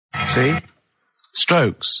See?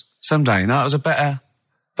 Strokes. Someday. No, it was a better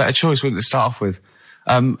choice, wouldn't it, to start off with?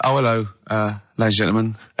 Hello, ladies and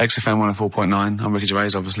gentlemen. XFM 104.9. I'm Ricky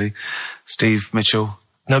Gervais, obviously. Steve Mitchell.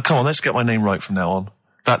 No, come on, let's get my name right from now on.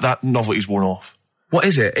 That novelty's worn off. What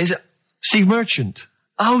is it? Is it Steve Merchant?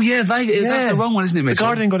 Oh, yeah, that's the wrong one, isn't it, Mitchell? The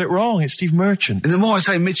Guardian got it wrong. It's Steve Merchant. And the more I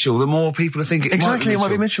say Mitchell, the more people are thinking exactly, it might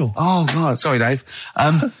be Mitchell. Oh, God. Sorry, Dave.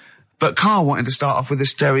 But Karl wanted to start off with the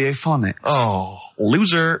Stereophonics. Oh,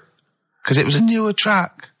 loser. Because it was a newer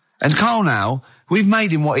track. And Karl now, we've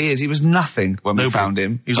made him what he is. He was nothing when we found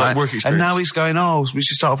him. He's like work experience. And now he's going, we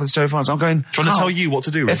should start off with the Stereophonics. I'm going, trying to tell you what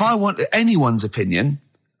to do. Rick. If I want anyone's opinion,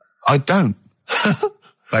 I don't.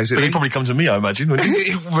 Basically. But he'd probably come to me, I imagine. I'd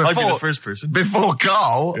be the first person. Before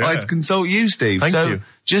Karl, yeah. I'd consult you, Steve. Thank you.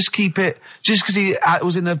 Just keep it, just because he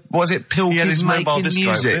was in Pilkey's making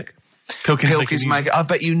music. Pilkey's making, I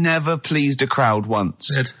bet you never pleased a crowd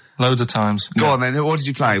once. Did. Loads of times. Go on then, what did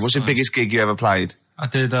you play? What's your biggest gig you ever played? I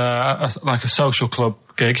did a social club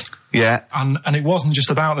gig. Yeah. And it wasn't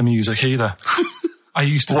just about the music either.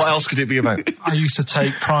 What else could it be about? I used to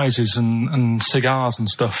take prizes and cigars and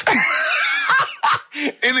stuff.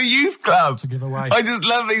 In a youth club. To give away. I just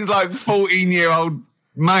love these 14-year-old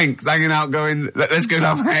manx hanging out going, let's go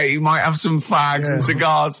down here, you might have some fags and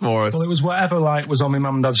cigars for us. Well, it was whatever was on my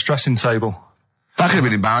mum and dad's dressing table. That could have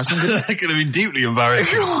been embarrassing. That could have been deeply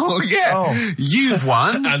embarrassing. Oh, yeah. Oh. You've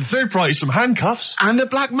won. And third prize, some handcuffs. And a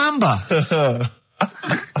black mamba.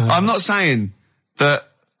 I'm not saying that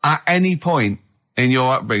at any point in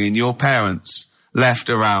your upbringing, your parents left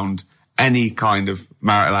around any kind of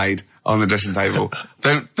marital aid on the dressing table.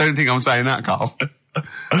 Don't think I'm saying that, Karl.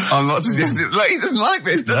 I'm not suggesting. He doesn't like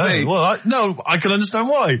this, does he? Well, I can understand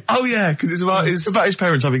why. Oh yeah, because it's about his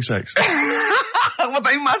parents having sex. Well,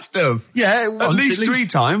 they must have. Yeah, at least 3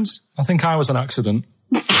 times. I think I was an accident.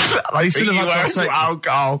 I think you were as well,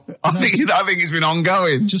 Karl. I think it's been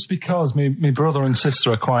ongoing. Just because my brother and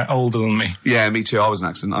sister are quite older than me. Yeah, me too. I was an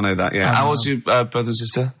accident. I know that. Yeah. How old's your brother and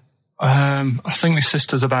sister? I think my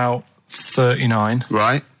sister's about 39.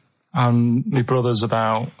 Right. And my brother's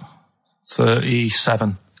about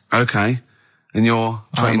 37. Okay. And you're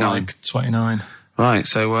 29? 29. Right,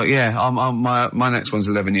 so, my next one's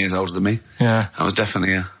 11 years older than me. Yeah. That was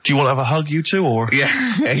definitely a... Do you want to have a hug, you two, or...? Yeah.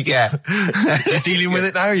 You're dealing with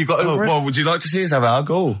it now? You got over it? Well, would you like to see us have a hug?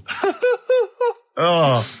 You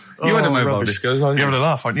had a mobile disco as well. You're having a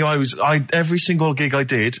laugh, aren't you? Every single gig I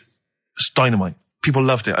did, it's dynamite. People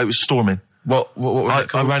loved it. It was storming. What was it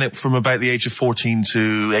called? I ran it from about the age of 14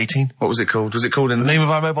 to 18. What was it called? Was it called in the name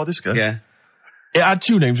of our mobile disco? Yeah. It had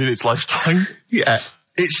 2 names in its lifetime. Yeah.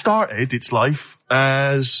 It started its life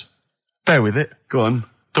as, bear with it. Go on.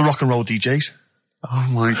 The rock and roll DJs. Oh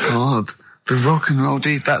my God. The rock and roll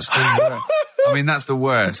DJs, that's the worst. I mean, that's the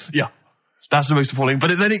worst. Yeah. That's the most appalling.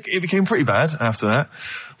 But then it became pretty bad after that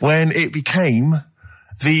when it became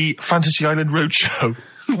the Fantasy Island Roadshow.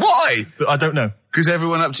 Why? I don't know. Because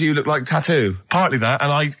everyone up to you looked like Tattoo. Partly that,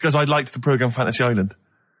 and because I liked the programme Fantasy Island.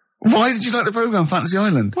 Why did you like the programme Fantasy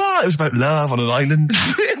Island? Well, it was about love on an island.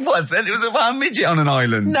 It wasn't. It was about a midget on an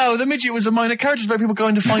island. No, the midget was a minor character. It was about people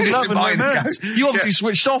going to find love and romance. You obviously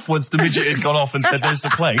switched off once the midget had gone off and said, there's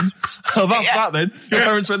the plane. Oh, that's that then. Your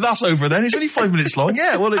parents went, that's over then. It's only 5 minutes long.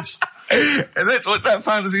 Yeah, well, it's... Let's watch that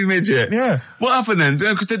fantasy midget. Yeah. What happened then?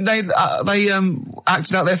 Because didn't they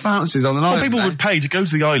acted out their fantasies on an island? Well, people would pay to go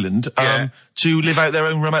to the island to live out their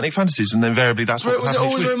own romantic fantasies, and invariably that's what was it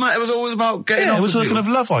always romantic? It was always about getting off. It was a kind of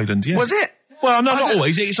love island, yeah. Was it? Well, no, not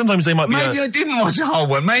always. Sometimes they might be... Maybe I didn't watch the whole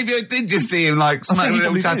one. Maybe I did just see him, smacking a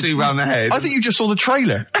little tattoo around the head. I think you just saw the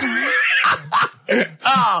trailer.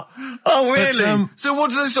 Oh, really? But, so what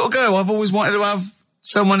does it sort of go? I've always wanted to have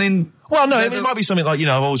someone in... Well, no, it might be something like,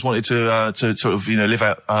 I've always wanted to sort of, live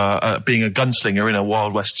out, being a gunslinger in a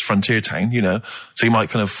Wild West frontier town, so you might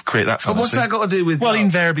kind of create that fantasy. But what's that got to do with... Well,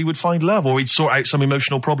 invariably would find love, or he'd sort out some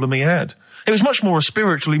emotional problem he had. It was much more a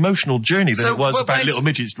spiritual, emotional journey than it was about little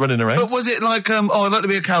midgets running around. But was it like, I'd like to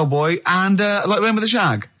be a cowboy, and, Remember the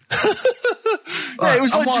Shag? Yeah, it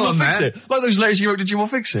was like Jim will Fix It. Like those letters you wrote to Jim will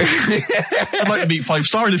Fix It. I'd like to meet 5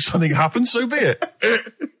 Star, and if something happens, so be it.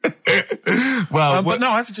 Well, but no,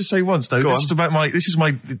 I have to just say once though, this is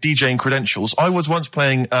my DJing credentials. I was once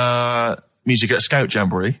playing music at a Scout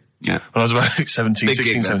Jamboree. Yeah. When I was about 17, Big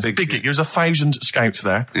 16, gig, 17. Big gig. There was 1,000 scouts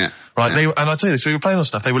there. Yeah. Right. Yeah. And I tell you this, we were playing on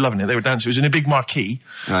stuff. They were loving it. They were dancing. It was in a big marquee.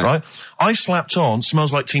 Right. I slapped on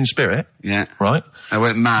Smells Like Teen Spirit. Yeah. Right. They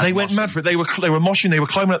went mad. They went mad for it. They were moshing. They were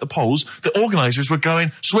climbing up the poles. The organisers were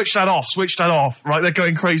going, switch that off. Right. They're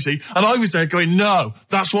going crazy. And I was there going, no,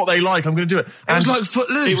 that's what they like. I'm going to do it. And it was like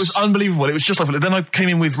Footloose. It was unbelievable. It was just like Footloose. Then I came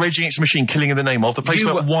in with Rage Against the Machine, Killing in the Name of. The place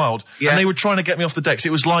went wild. Yeah. And they were trying to get me off the decks.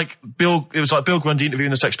 It was like Bill Grundy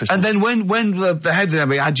interviewing the Sex Pistols. And then when the head of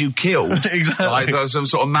them had you killed, exactly, like there was some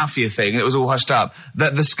sort of mafia thing, and it was all hushed up.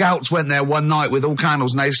 That the scouts went there one night with all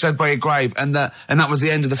candles, and they stood by a grave, and that was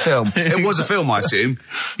the end of the film. It was a film, I assume.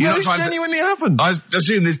 This genuinely happened. I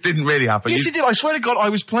assume this didn't really happen. Yes, it did. I swear to God, I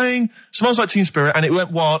was playing Smells Like Teen Spirit, and it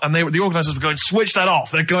went wild, and the organisers were going, switch that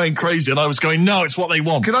off. They're going crazy, and I was going, no, it's what they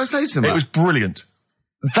want. Could I say something? It was brilliant.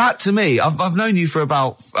 That to me, I've known you for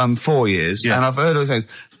about 4 years, and I've heard all those things.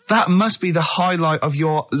 That must be the highlight of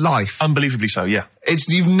your life. Unbelievably so, yeah.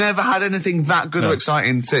 You've never had anything that good or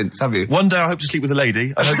exciting since, have you? One day I hope to sleep with a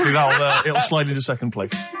lady, and hopefully it'll slide into second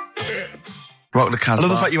place. Rock the Casbah. I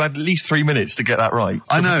love the fact you had at least 3 minutes to get that right.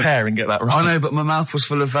 I know. Prepare and get that right. I know, but my mouth was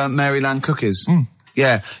full of Maryland cookies.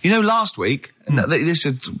 Yeah. You know, last week, this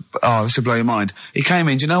would blow your mind. He came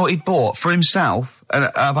in, do you know what he bought? For himself,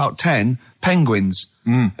 about 10 penguins.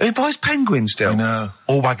 Who buys penguins still? I know.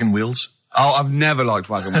 All wagon wheels. Oh, I've never liked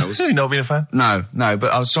wagon wheels. You've not been a fan? No,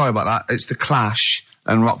 but I'm sorry about that. It's The Clash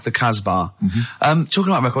and Rock the Casbah. Talking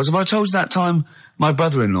about records, have I told you that time my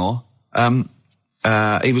brother-in-law,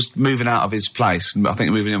 he was moving out of his place, I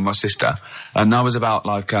think moving in with my sister, and I was about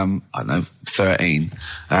like, I don't know, 13,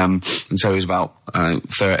 and so he was about,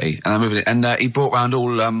 30, and I moved in, and he brought round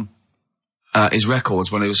all, his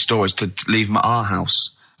records when he was storage to leave them at our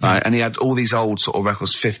house. Right, and he had all these old sort of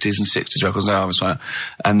records, 50s and 60s records,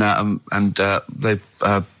 and they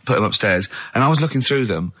put them upstairs. And I was looking through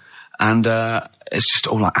them, and it's just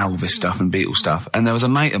all like Elvis stuff and Beatles stuff. And there was a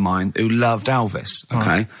mate of mine who loved Elvis,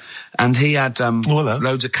 okay? And he had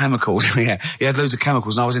loads of chemicals. Yeah, he had loads of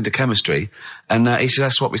chemicals, and I was into chemistry. And he said,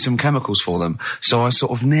 "Let's swap me some chemicals for them." So I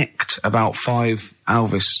sort of nicked about 5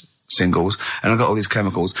 Elvis singles, and I got all these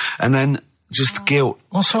chemicals, and then. Just guilt.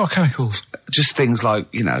 What sort of chemicals? Just things like,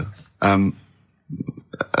 you know,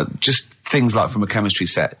 just things like from a chemistry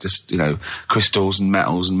set. Just, you know, crystals and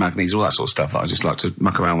metals and manganese, all that sort of stuff that I just like to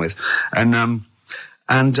muck around with. And then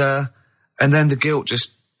the guilt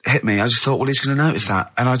just hit me. I just thought, well, he's going to notice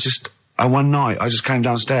that. And one night, I just came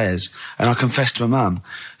downstairs and I confessed to my mum.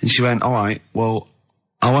 And she went, all right, well,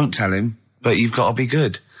 I won't tell him, but you've got to be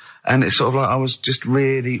good. And it's sort of like I was just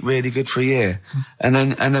really, really good for a year. And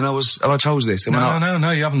then I told you this. And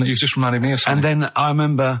No, you haven't. You've just reminded me of something. And then I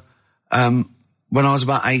remember, when I was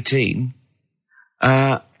about 18,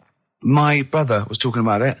 my brother was talking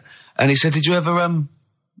about it. And he said, did you ever,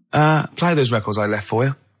 play those records I left for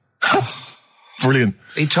you? Brilliant.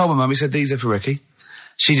 He told my mum, he said, these are for Ricky.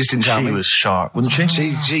 She just didn't tell me. She was sharp, wasn't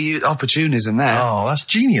she? She used opportunism there. Oh, that's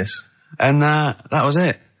genius. And, that was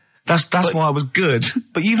it. That's why I was good.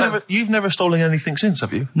 But you've never stolen anything since,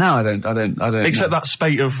 have you? No, I don't. Except that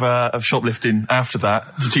spate of shoplifting after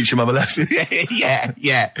that to teach your mum a lesson.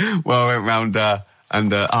 yeah. Well, I went round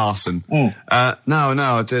and arson. No,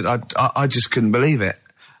 I did. I just couldn't believe it.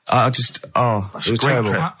 It was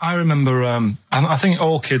terrible. I remember. I think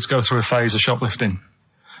all kids go through a phase of shoplifting.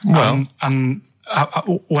 Well, and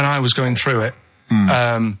when I was going through it,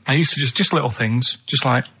 I used to just little things, just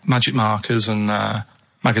like magic markers and.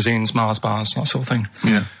 Magazines, Mars bars, that sort of thing.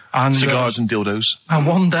 Yeah. And cigars and dildos. And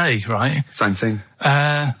one day, right? Same thing.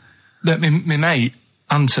 My mate,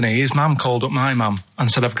 Anthony, his mum called up my mum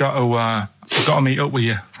and said, I've got to meet up with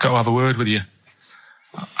you. I've got to have a word with you.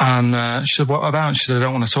 And she said, what about? She said, I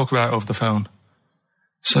don't want to talk about it over the phone.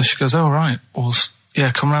 So she goes, oh, right. Well,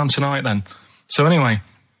 yeah, come round tonight then. So anyway,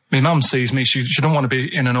 my mum sees me. She don't want to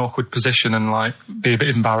be in an awkward position and, like, be a bit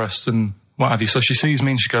embarrassed and what have you. So she sees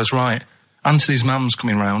me and she goes, right. Anthony's mum's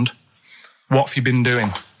coming round. What have you been doing?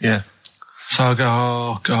 Yeah. So I go,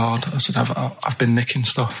 oh, God. I said, I've been nicking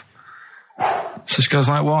stuff. So she goes,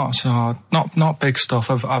 like, what? So, not big stuff.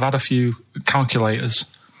 I've had a few calculators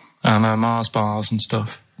and Mars bars and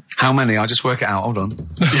stuff. How many? I'll just work it out. Hold on.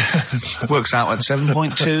 Works out at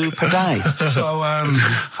 7.2 per day. So,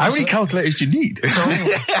 how many calculators do you need?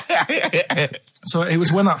 So it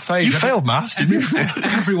was when that phase. You failed maths, didn't you?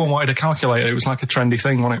 Everyone wanted a calculator. It was like a trendy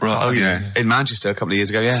thing, wasn't it? Right. Oh, yeah. In Manchester a couple of years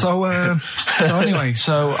ago, yeah. So anyway,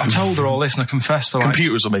 I told her all this and I confessed to, like...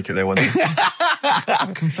 Computers will make it there one day.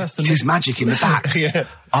 I confessed to... There's magic in the back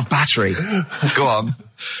of battery. Go on.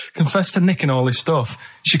 Confessed to nicking all this stuff.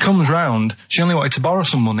 She comes round. She only wanted to borrow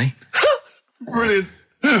some money. Brilliant.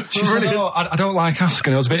 She said, I don't like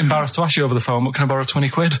asking. I was a bit embarrassed to ask you over the phone, but can I borrow 20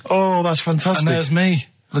 quid? Oh, that's fantastic. And there's me.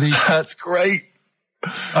 That's great.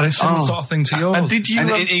 And it's similar sort of thing to yours. And did you? And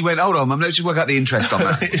he went, hold on, Mum, let's just work out the interest on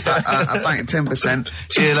that. I bank 10%.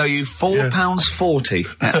 She'll owe you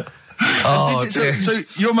 £4.40. So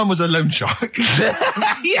your mum was a loan shark.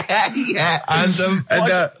 yeah. And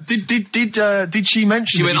did she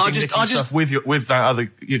mention? She went, I just with that other,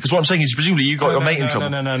 because what I'm saying is presumably you got your mate in trouble.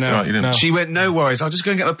 No. Right, you didn't. No. She went, no worries, I'll just go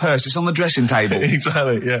and get my purse. It's on the dressing table.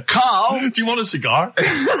 Exactly. Yeah. Carl, do you want a cigar?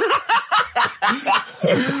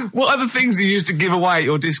 what other things you used to give away at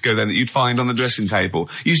your disco then that you'd find on the dressing table?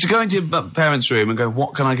 You used to go into your parents' room and go,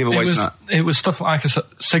 what can I give away tonight? It was stuff like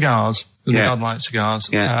cigars. Yeah. Dad liked cigars.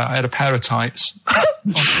 Yeah. I had a pair of tights.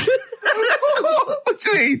 What do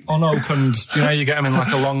you mean? Unopened. You know, you get them in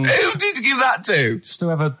like a long... Who did you give that to? Just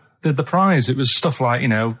whoever did the prize. It was stuff like, you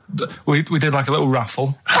know, we did like a little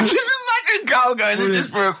raffle. Just imagine Carl going, this is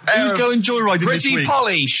for a pair Who's going joyriding this Pretty week?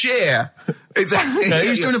 Polly, sheer. Exactly. Yeah,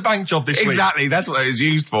 who's doing a bank job this week? Exactly, that's what it was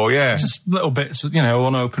used for, yeah. Just little bits, you know,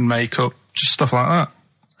 unopened makeup, just stuff like that.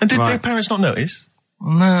 And did their parents not notice?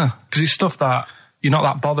 No, because it's stuff that you're not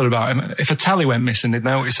that bothered about. If a telly went missing, they'd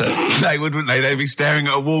notice it. They would, wouldn't they? They'd be staring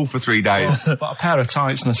at a wall for 3 days. But a pair of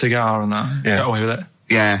tights and a cigar and that, get away with it.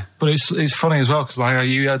 Yeah. But it's funny as well, because like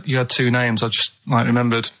you had 2 names I just like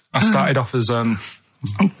remembered. I started off as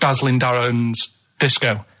Dazzling Darren's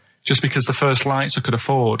Disco, just because the first lights I could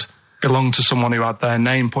afford belonged to someone who had their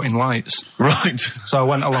name put in lights. Right. So I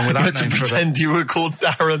went along with that name to for a bit. pretend you were called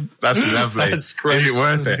Darren. That's lovely. That's great. Is it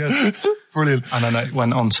worth it? Brilliant. And then it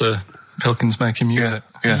went on to Pilkins Making Music.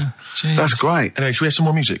 Yeah. Jeez. That's great. Anyway, should we have some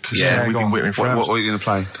more music? 'Cause, Yeah, we've go been on. waiting for hours. What are you going to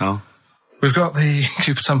play, Carl? We've got the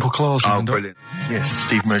Cooper Temple Clause. Oh, lined up. brilliant. Yes,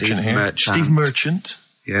 Steve Merchant here. Merchant. Steve Merchant.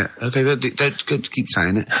 Yeah. Okay, don't keep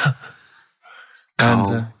saying it.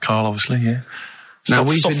 And Karl, obviously, yeah. Now,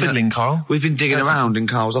 Stop fiddling, Karl. We've been digging around in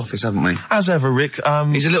Carl's office, haven't we? As ever, Rick.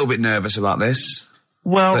 He's a little bit nervous about this.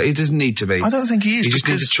 Well, But he doesn't need to be. I don't think he is. You just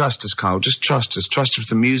need because- to trust us, Carl. Just trust us. Trust us with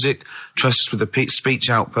the music. Trust us with the speech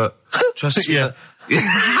output. Trust us with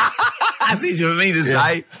That's easy for me to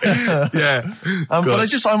say. Yeah.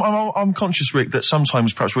 But I'm conscious, Rick, that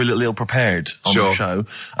sometimes perhaps we're a little ill-prepared on the show.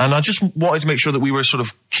 And I just wanted to make sure that we were sort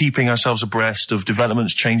of keeping ourselves abreast of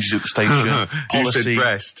developments, changes at the station, You policy. said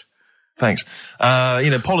breast. Thanks.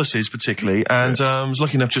 Policies particularly. And I was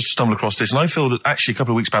lucky enough just to stumble across this. And I feel that actually a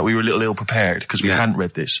couple of weeks back we were a little ill-prepared because we hadn't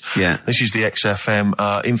read this. Yeah. This is the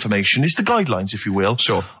XFM information. It's the guidelines, if you will.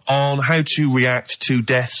 Sure. On how to react to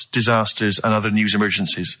deaths, disasters and other news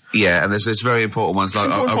emergencies. Yeah, and there's very important ones like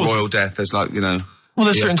Important a policies. royal death. There's like, you know... Well,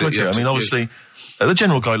 there's you certain have to- you criteria. have I mean, to- obviously, the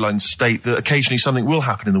general guidelines state that occasionally something will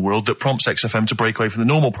happen in the world that prompts XFM to break away from the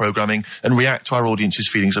normal programming and react to our audience's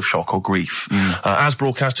feelings of shock or grief. As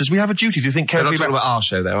broadcasters, we have a duty to think They're carefully not talking about our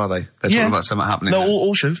show there, are they? They're talking about something happening No, there.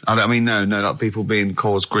 all shows. I mean, no, like people being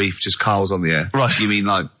caused grief, just Carl's on the air. Right. You mean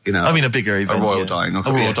like, you know... I mean, a bigger event. A royal dying. A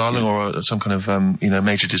royal dying or some kind of,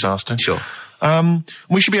 major disaster. Sure.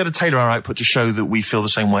 We should be able to tailor our output to show that we feel the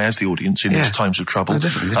same way as the audience in these times of trouble. Oh,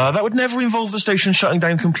 definitely. That would never involve the station shutting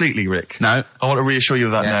down completely, Rick. No. I want to reassure you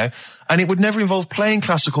of that now. And it would never involve playing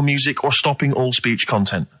classical music or stopping all speech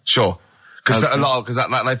content. Sure. Because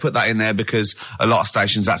they put that in there because a lot of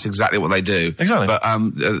stations, that's exactly what they do. Exactly. But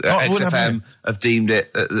XFM have deemed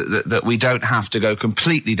it that we don't have to go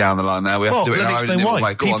completely down the line there. We have to do it in our own explain little why.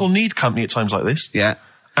 way. Go People on. need company at times like this. Yeah.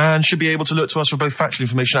 And should be able to look to us for both factual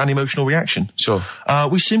information and emotional reaction. Sure.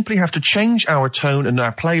 We simply have to change our tone and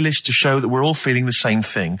our playlist to show that we're all feeling the same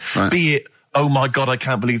thing. Right. Be it, oh my God, I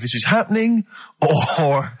can't believe this is happening,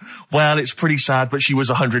 or, well, it's pretty sad, but she was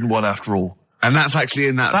 101 after all. And that's actually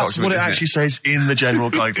in that That's document, what it actually says in the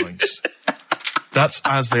general guidelines. That's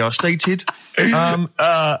as they are stated.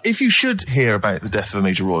 If you should hear about the death of a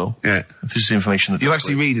major royal, this is information that You're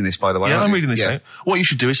actually reading this, by the way. Yeah, aren't I'm you? reading this out. What you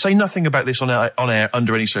should do is say nothing about this on air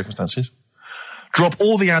under any circumstances. Drop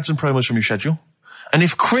all the ads and promos from your schedule. And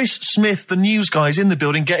if Chris Smith, the news guy, is in the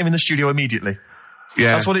building, get him in the studio immediately.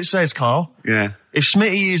 Yeah. That's what it says, Karl. Yeah. If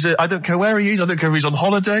Smitty is, I don't care where he is, I don't care if he's on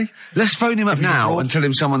holiday. Let's phone him up now and tell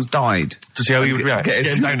him someone's died. To see how he would react. Get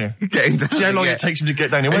him down here. Get him down See how long yeah. it takes him to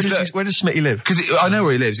get down here. Where does Smitty live? Because I know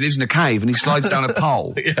where he lives. He lives in a cave and he slides down a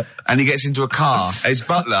pole and he gets into a car. His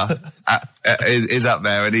butler is up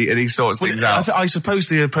there and he sorts things out. I suppose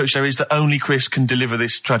the approach there is that only Chris can deliver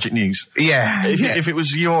this tragic news. Yeah. If it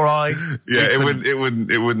was you or I. Yeah,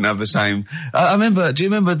 it wouldn't have the same. I remember, do you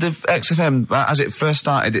remember the XFM, as it first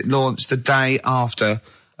started, it launched the day after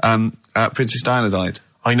Princess Diana died.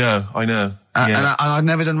 I know. And I'd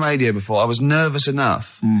never done radio before. I was nervous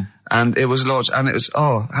enough, and it was launched, and it was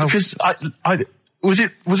how because Was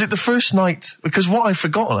it the first night? Because what I've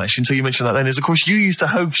forgotten actually until you mentioned that then is, of course, you used to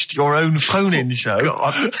host your own phone-in show.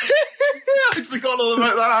 God. I'd forgotten all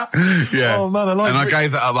about that. Yeah. Oh man, I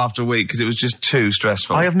gave that up after a week because it was just too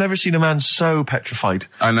stressful. I have never seen a man so petrified.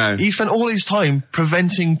 I know. He spent all his time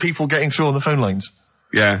preventing people getting through on the phone lines.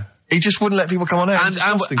 Yeah. He just wouldn't let people come on air. And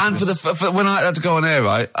for when I had to go on air,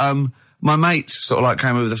 right, my mates sort of like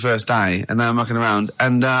came over the first day and they were mucking around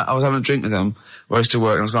and I was having a drink with them where I used to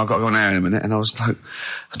work and I was going, I've got to go on air in a minute, and I was like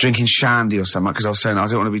drinking shandy or something because I was saying I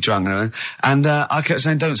didn't want to be drunk and I kept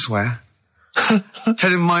saying, don't swear.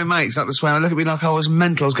 Telling my mates not to swear. They look at me like I was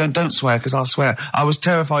mental. I was going, don't swear because I'll swear. I was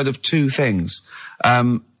terrified of two things.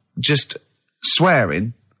 Just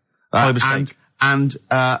swearing and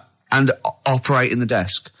operating the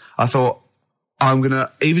desk. I thought, I'm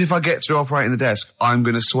gonna, even if I get through operating the desk, I'm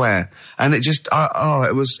gonna swear. And it just,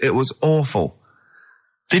 it was awful.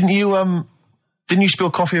 Didn't you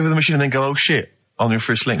spill coffee over the machine and then go, oh shit, on your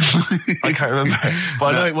first link? I can't remember. But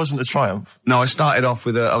I know it wasn't a triumph. No, I started off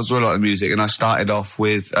with I was really like the music, and I started off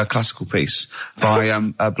with a classical piece by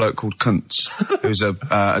a bloke called Kuntz, who's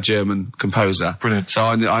a German composer. Brilliant. So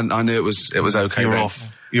I knew it was okay. You were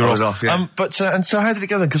off. You were off, yeah. And so how did it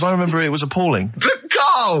go then? Because I remember it was appalling.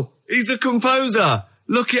 Karl! He's a composer.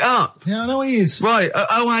 Look it up. Yeah, I know he is. Right,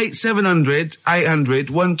 08700 800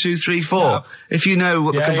 1234. Yeah. If you know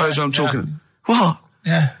what the composer I'm talking. What?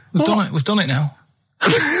 Yeah, we've done it now.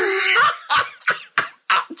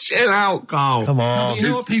 Chill out, Karl. Come on. You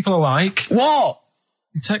know what people are like? What?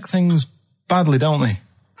 They take things badly, don't they?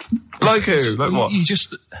 Like who? Like what? You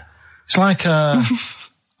just, it's like a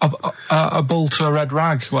bull to a red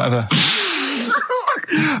rag, whatever.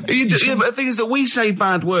 But the thing is that we say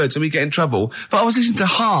bad words and we get in trouble. But I was listening to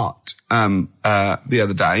Heart the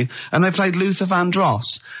other day, and they played Luther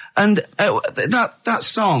Vandross, and that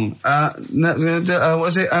song,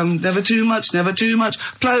 was it Never Too Much, Never Too Much?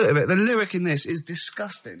 Play it a bit. The lyric in this is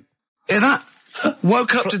disgusting. Yeah, that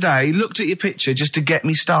woke up today, looked at your picture just to get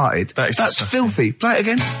me started. That's filthy. Play it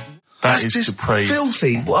again. That is just depraved.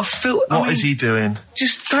 Filthy. What is he doing?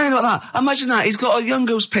 Just saying like that. Imagine that. He's got a young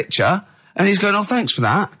girl's picture, and he's going, oh, thanks for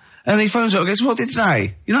that. And he phones up and goes, what did it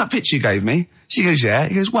say? You know that picture you gave me? She goes, yeah.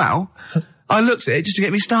 He goes, well, I looked at it just to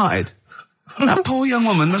get me started. That poor young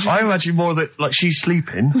woman. I imagine more that, like, she's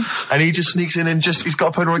sleeping, and he just sneaks in and he's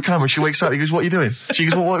got a Polaroid camera, she wakes up, he goes, what are you doing? She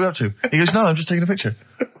goes, what are you up to? He goes, no, I'm just taking a picture.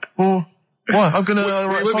 Well, why? I'm gonna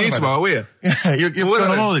write a song about tomorrow, it. will you? Yeah, you're going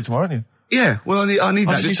on holiday tomorrow, aren't you? Yeah, well, I need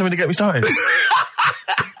that. I just need something to get me started.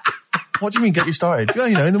 What do you mean, get you started?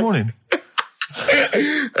 Yeah, in the morning.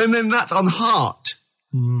 And then that's on Heart.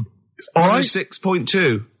 All right.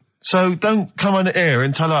 6.2. So don't come on the air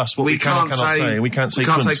and tell us what we cannot say. We can't say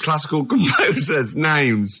classical composers'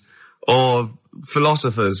 names or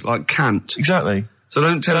philosophers like Kant. Exactly. So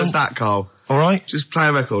don't tell us that, Karl. All right. Just play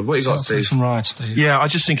a record. What you got, Steve? Some rides, Steve. Yeah, I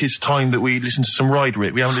just think it's time that we listen to some Ride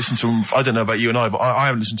Rit. We haven't listened to them. I don't know about you and I, but I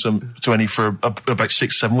haven't listened to any for about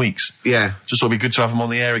 6-7 weeks. Yeah. Just thought it'd be good to have them on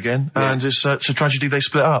the air again. Yeah. And it's a tragedy they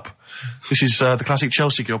split up. This is the classic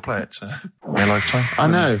Chelsea girl play it. Their lifetime. I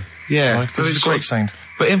know. Yeah. It's a great sound.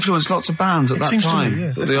 But influenced lots of bands at that time.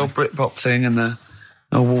 Yeah, the old Britpop thing and the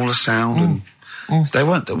Wall of Sound and. They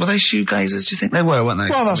weren't. Were they shoegazers? Do you think they were? Weren't they?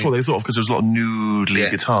 Well, that's what they thought of because there was a lot of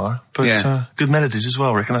noodly guitar, but good melodies as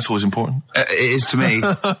well, Rick, and that's always important. It is to me.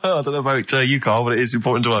 I don't know about you, Karl, but it is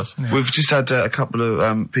important to us. Yeah. We've just had a couple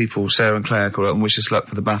of people, Sarah and Claire, call up and wish us luck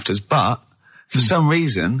for the BAFTAs, but for some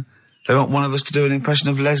reason they want one of us to do an impression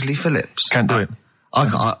of Leslie Phillips. Can't do it.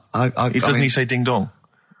 Doesn't he say ding dong?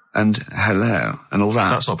 And hello and all that.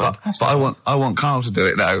 That's not bad. But I want Karl to do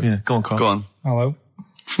it though. Yeah, go on, Karl. Go on. Hello.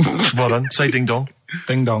 Well done. Say ding dong.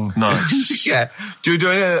 Ding dong. Nice. Yeah. Do we do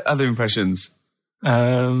any other impressions?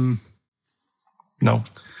 No. Go.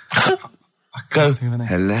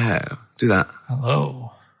 Hello. Do that.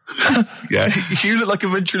 Hello. Yeah. You look like a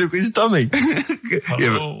ventriloquist dummy.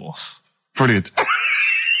 Hello. Brilliant.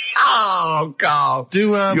 Oh, Karl.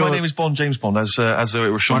 Do My Name is Bond, James Bond, as though it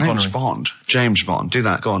was Sean Connery. My name's Bond, James Bond. Do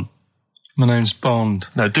that. Go on. My name's Bond.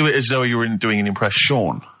 No, do it as though you were doing an impression.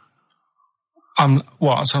 Sean. So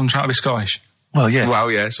I'm trying to be Scottish? Well, yeah.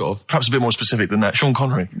 Well, yeah, sort of. Perhaps a bit more specific than that. Sean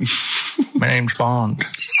Connery. My name's Bond.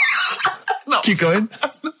 Keep going.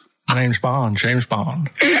 My name's Bond, James Bond.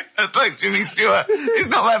 That's like Jimmy Stewart. It's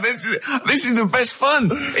not that. This is the best fun.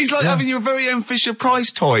 It's like having your very own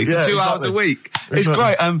Fisher-Price toy for 2 hours a week. It's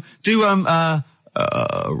great. Do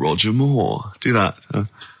Roger Moore. Do that.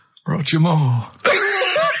 Roger Moore.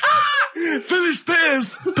 Phyllis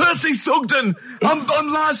Pierce, Percy Sugden,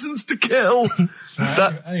 I'm licensed to kill.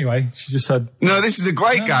 Anyway, she just said... No, this is a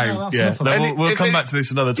great game. No, we'll come back to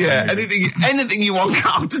this another time. Yeah, anything you want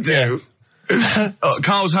Karl to do.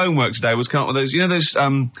 Carl's homework today was come up with those, you know, those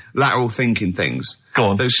lateral thinking things. Go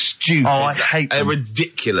on. Those stupid. Oh, I hate them. They're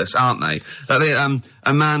ridiculous, aren't they? Like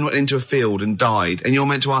a man went into a field and died, and you're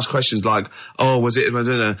meant to ask questions like, "Oh, was it?"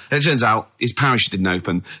 And it turns out his parachute didn't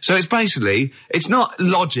open. So it's basically, it's not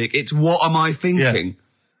logic. It's what am I thinking? Yeah.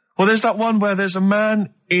 Well, there's that one where there's a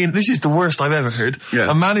man this is the worst I've ever heard. Yeah.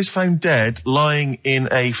 A man is found dead lying in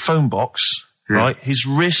a phone box, right? His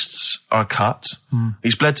wrists are cut.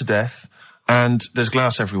 He's bled to death, and there's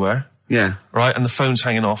glass everywhere. Yeah. Right? And the phone's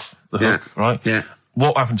hanging off the hook, right? Yeah.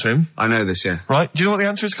 What happened to him? I know this, yeah. Right? Do you know what the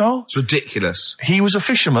answer is, Carl? It's ridiculous. He was a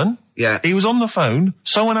fisherman. Yeah. He was on the phone.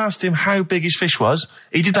 Someone asked him how big his fish was.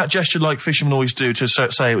 He did that gesture like fishermen always do to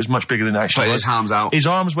say it was much bigger than it actually Put was. his arms out. His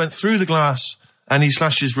arms went through the glass, and he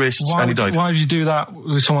slashed his wrists, and he died. Why would you do that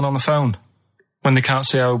with someone on the phone when they can't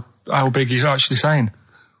see how big you're actually saying?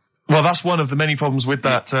 Well, that's one of the many problems with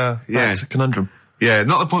that conundrum. Yeah,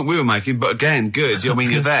 not the point we were making, but again, good. I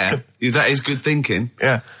mean, you're there. That is good thinking.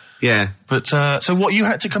 Yeah. Yeah. But, so what, you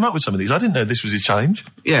had to come up with some of these? I didn't know this was his challenge.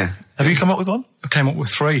 Yeah. Have you come up with one? I came up with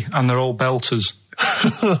 3, and they're all belters.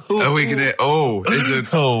 Are we gonna, Oh,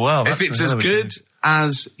 wow. If it's as good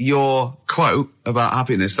as your quote about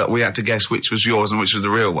happiness that we had to guess which was yours and which was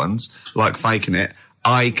the real ones, like faking it,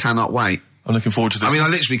 I cannot wait. I'm looking forward to this. I mean, I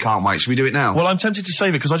literally can't wait. Should we do it now? Well, I'm tempted to save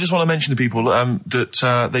it because I just want to mention to people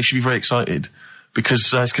that they should be very excited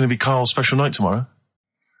because it's going to be Karl's special night tomorrow.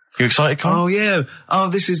 You excited, Karl? Oh, yeah. Oh,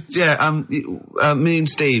 this is, me and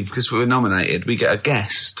Steve, because we were nominated, we get a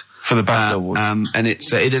guest. For the BAFTA Awards. And it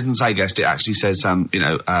doesn't say guest, it actually says,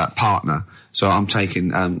 partner. So I'm taking,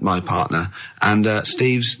 my partner. And,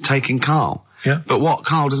 Steve's taking Karl. Yeah. But what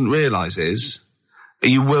Karl doesn't realise is,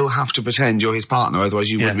 you will have to pretend you're his partner, otherwise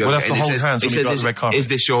you wouldn't be able we'll to have to hold hands when we go on the red carpet.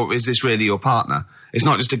 Is this really your partner? It's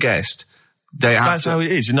not just a guest. That's how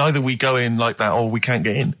it is. And either we go in like that or we can't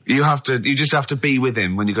get in. You just have to be with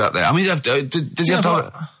him when you go up there. I mean, does he have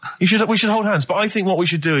to? We should hold hands. But I think what we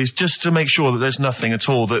should do is just to make sure that there's nothing at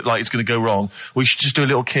all that it's going to go wrong. We should just do a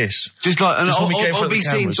little kiss. Just like, or be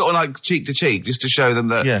seen cameras. sort of like cheek to cheek, just to show them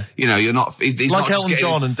that, you're not, he's like not Elton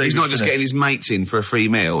John and David he's not just Finnick. getting his mates in for a free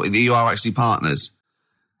meal. You are actually partners.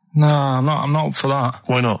 No, I'm not up for that.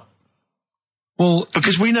 Why not? Well,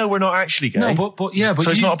 because we know we're not actually gay. No, but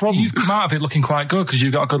so it's not a problem. You've come out of it looking quite good because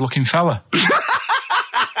you've got a good-looking fella.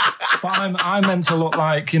 But I'm meant to look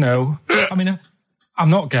like, I mean, I'm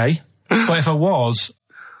not gay, but if I was,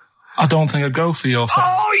 I don't think I'd go for your thing.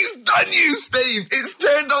 Oh, he's done you, Steve. It's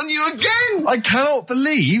turned on you again. I cannot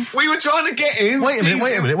believe. We were trying to get him. Wait a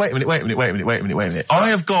minute. I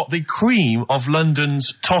have got the cream of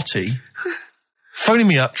London's totty phoning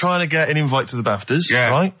me up, trying to get an invite to the BAFTAs,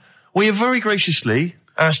 right? We have very graciously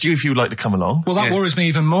asked you if you would like to come along. Well, that worries me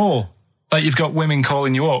even more. That you've got women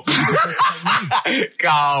calling you up.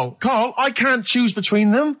 Carl, I can't choose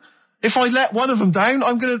between them. If I let one of them down,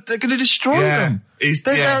 they're gonna destroy them.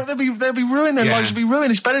 They'll be ruined. Their lives will be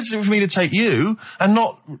ruined. It's better for me to take you and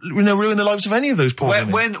not, ruin the lives of any of those poor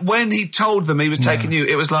women. When he told them he was taking you,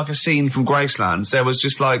 it was like a scene from Graceland. There was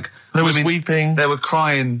just like there was weeping. They were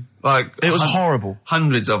crying. Like it was horrible.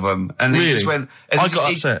 Hundreds of them, and he just went. And I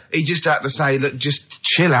got upset. He just had to say, "Look, just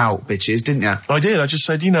chill out, bitches," didn't you? I did. I just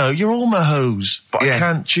said, you're all my hoes, but I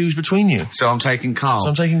can't choose between you. So I'm taking Karl.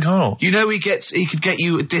 He could get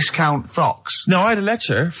you a discount frocks. No, I had a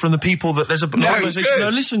letter from the people that there's an organisation. No,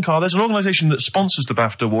 listen, Karl. There's an organisation that sponsors the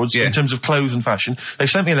BAFTA Awards in terms of clothes and fashion. They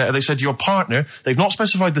sent me a letter. They said your partner. They've not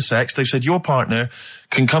specified the sex. They've said your partner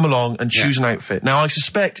can come along and choose an outfit. Now I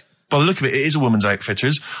suspect, by the look of it, it is a woman's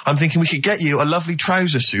outfitters. I'm thinking we could get you a lovely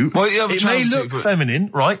trouser suit. Well, it may look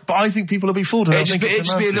feminine, right? But I think people will be fooled. It'd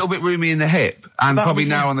just be a little bit roomy in the hip and probably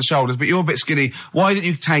narrow on the shoulders, but you're a bit skinny. Why didn't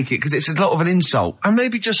you take it? Because it's a lot of an insult. And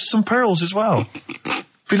maybe just some pearls as well.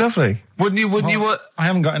 Be lovely. Wouldn't you? I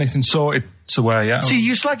haven't got anything sorted to wear yet. See,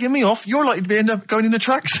 you're slagging me off. You're likely to end up going in a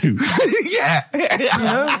tracksuit. Yeah.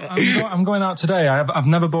 I'm going out today. I've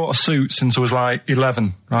never bought a suit since I was like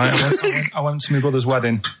 11, right? I went to my brother's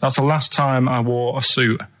wedding. That's the last time I wore a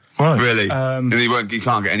suit. Right. Really? And you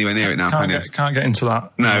can't get anywhere near it now, can you? Can't get into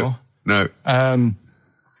that. No. That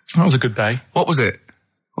was a good day. What was it?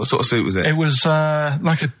 What sort of suit was it? It was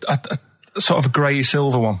like a sort of a grey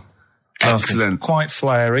silver one. Excellent. Quite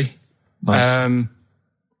flary. Nice.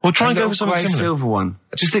 We'll try and go for something grey similar. Silver one.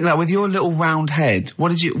 Just think that with your little round head,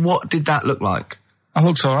 what did that look like? I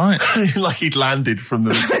looked all right. Like he'd landed from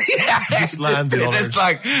the... just landed on It's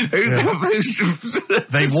like, who's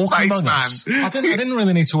They walk among us. I didn't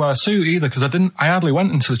really need to wear a suit either, because I hardly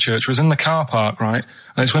went into the church. I was in the car park, right?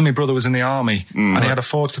 And it's when my brother was in the army, and he had a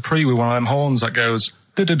Ford Capri with one of them horns that goes...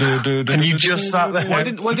 And you just sat there. Why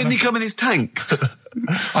didn't he come in his tank?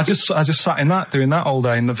 I just sat in that, doing that all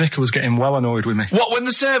day, and the vicar was getting well annoyed with me. What, when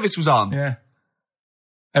the service was on? Yeah.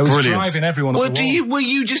 I was driving everyone up the wall. Were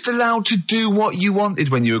you just allowed to do what you wanted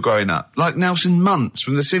when you were growing up? Like Nelson Muntz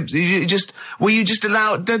from The Simpsons? Were you just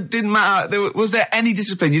allowed, didn't matter, was there any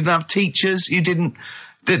discipline? You didn't have teachers, you didn't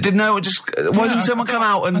know, why didn't someone come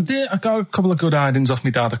out and... I got a couple of good hidings off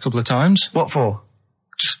my dad a couple of times. What for?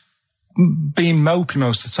 Just being mopey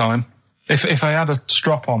most of the time. If I had a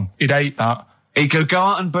strop on, he'd hate that. He'd go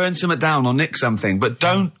out and burn something down or nick something, but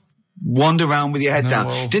don't wander around with your head down.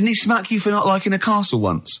 Well, didn't he smack you for not liking a castle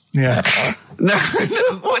once? Yeah. No,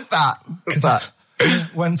 what's that?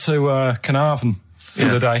 Went to Carnarvon the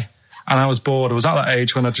other day, and I was bored. I was at that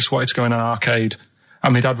age when I just wanted to go in an arcade,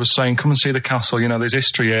 and my dad was saying, come and see the castle, there's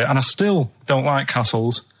history here, and I still don't like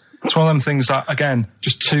castles. It's one of them things that, again,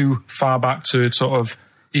 just too far back to sort of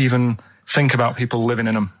even think about people living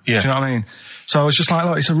in them. Yeah. Do you know what I mean? So I was just like,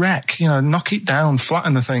 look, it's a wreck, knock it down,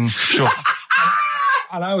 flatten the thing. Sure.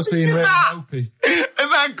 And I was being really mopey. Isn't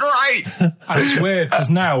that great? And it's weird, because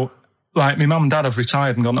now, like, my mum and dad have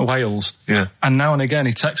retired and gone to Wales. Yeah. And now and again,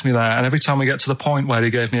 he texts me there, and every time we get to the point where he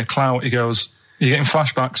gave me a clout, he goes, are you getting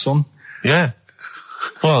flashbacks, son? Yeah.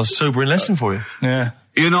 Well, it's a sobering lesson for you. Yeah.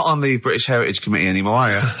 You're not on the British Heritage Committee anymore,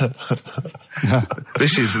 are you? No.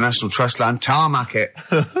 This is the National Trust land. Tarmac it.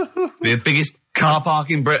 The biggest car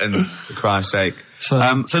park in Britain, for Christ's sake.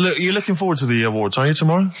 So look, you're looking forward to the awards, are you,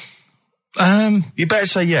 tomorrow? You better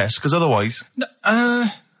say yes, because otherwise...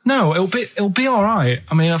 No, it'll be all right.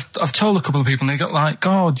 I mean, I've told a couple of people, and they got like,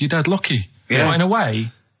 God, you're dead lucky. Yeah. But in a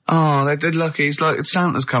way... Oh, they're dead lucky. It's like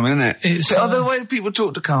Santa's coming, isn't it? It's the other way people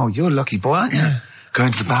talk to Karl, you're a lucky boy, aren't you?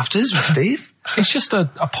 Going to the BAFTAs with Steve? It's just a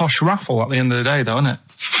posh raffle at the end of the day, though, isn't it?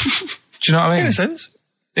 Do you know what I mean? In a sense.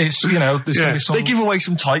 It's, there's going to be some... They give away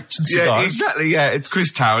some tights and cigars. Yeah, exactly, yeah. It's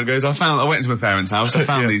Chris Tower goes, I went to my parents' house, I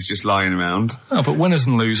found these just lying around. Oh, but winners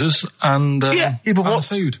and losers, and but and what the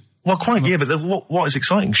food. Well, quite, yeah, but what is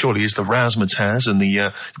exciting, surely, is the razzmatazz and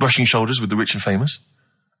the brushing shoulders with the rich and famous.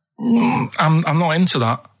 I'm not into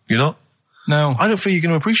that. You're not? No. I don't feel you're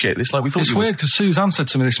going to appreciate this like we thought It's you would. weird, because Suzanne said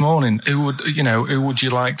to me this morning, who would you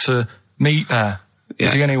like to meet there? Yeah.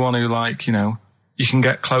 Is he anyone who, like, you can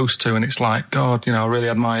get close to, and it's like, God, I really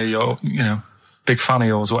admire your, big fan of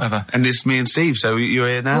yours or whatever. And it's me and Steve, so you're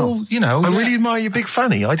here now. Well, I really admire your big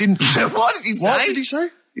fanny. I didn't... What did you say? What did you say?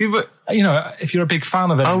 If you're a big fan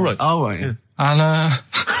of it. Oh, right. Oh, right, yeah.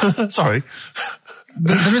 And, sorry.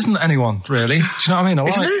 there isn't anyone, really. Do you know what I mean?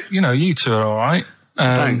 Isn't there? You two are all right.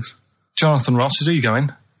 Thanks. Jonathan Ross, is he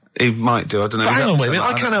going? He might do, I don't know. But hang on, wait a minute.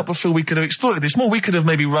 I can't help but feel we could have exploited this more. We could have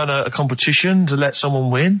maybe run a competition to let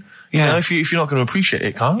someone win. Yeah. If you're not going to appreciate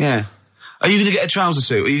it, Karl. Yeah. Are you going to get a trouser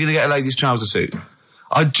suit? Are you going to get a ladies' trouser suit?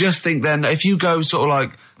 I just think then, if you go sort of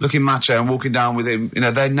like looking macho and walking down with him,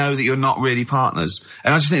 they know that you're not really partners.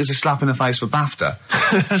 And I just think it's a slap in the face for BAFTA.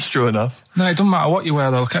 That's true enough. No, it doesn't matter what you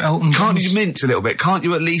wear, though. Look at Elton John. Can't you mince a little bit? Can't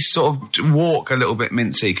you at least sort of walk a little bit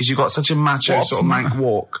mincy? Because you've got such a macho sort of mank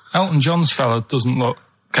walk. Elton John's fella doesn't look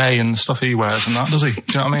gay and stuff he wears and that, does he? Do you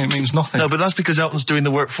know what I mean? It means nothing. No, but that's because Elton's doing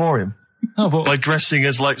the work for him. No, but... By dressing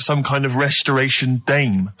as like some kind of restoration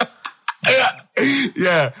dame.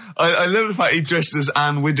 Yeah, I love the fact he dressed as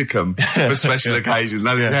Anne Widdecombe for special occasions.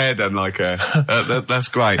 Had his hair done like her. That's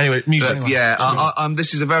great. Anyway, music.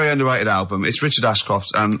 This is a very underrated album. It's Richard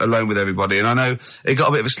Ashcroft's Alone with Everybody, and I know it got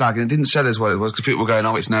a bit of a slag and it didn't sell as well as it was because people were going,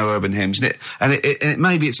 "Oh, it's no urban hymns," and it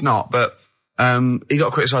maybe it's not, but. He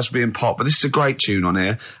got criticised for being pop, but this is a great tune on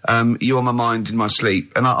here. You On My Mind in My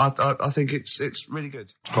Sleep, and I think it's really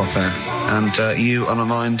good. Croft there, and You On My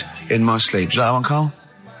Mind in My Sleep. Is that one, Karl?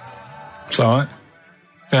 It's all right.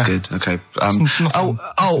 Yeah. Good. Okay.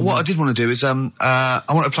 What I did want to do is I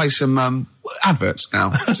want to play some adverts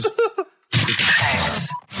now.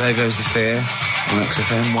 There goes the fear on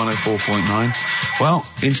XFM 104.9. Well,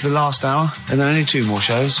 into the last hour, and then only 2 more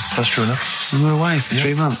shows. That's true enough. And we're away for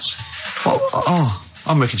 3 months.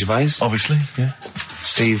 I'm Ricky Gervais. Obviously, yeah.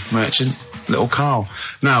 Steve Merchant, little Karl.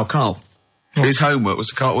 Now, Karl, his homework was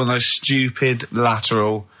to come up with one of those stupid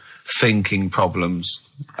lateral thinking problems.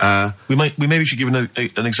 We maybe should give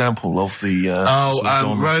an example of the.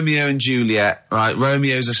 Romeo and Juliet. Right,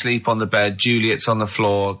 Romeo's asleep on the bed, Juliet's on the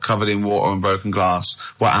floor, covered in water and broken glass.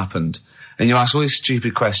 What happened? And you ask all these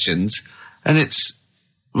stupid questions, and it's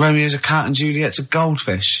Romeo's a cat and Juliet's a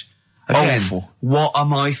goldfish. Again, awful. What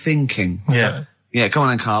am I thinking? Yeah. Yeah, come on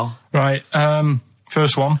then, Carl. Right,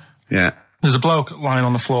 first one. Yeah. There's a bloke lying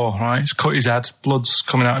on the floor, right? He's cut his head, blood's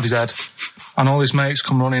coming out of his head, and all his mates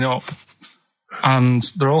come running up, and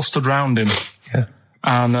they're all stood round him. Yeah.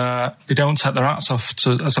 And they don't take their hats off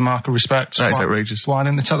as a mark of respect. That is outrageous. Why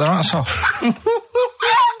didn't they take their hats off?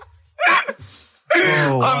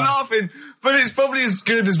 I'm laughing, but it's probably as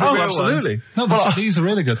good as the real absolutely. ones. No, but these are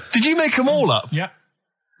really good. Did you make them all up? Yeah.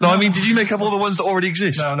 No, I mean, did you make up all the ones that already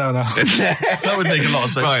exist? No. That would make a lot of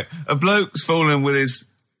sense. Right, a bloke's fallen with his...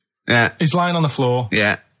 Yeah. He's lying on the floor.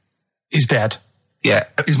 Yeah. He's dead. Yeah.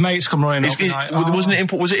 His mates come running up. Was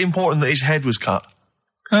it important that his head was cut?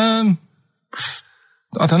 I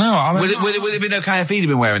don't know. I mean, Would it have been okay if he'd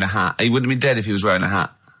been wearing a hat? He wouldn't have been dead if he was wearing a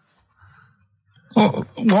hat. Well,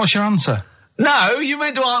 what's your answer? No, you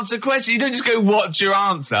meant to answer a question. You don't just go, what's your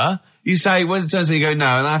answer? You say, where's the turn? So you go, no,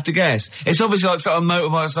 and I have to guess. It's obviously like sort of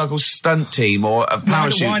motorcycle stunt team or a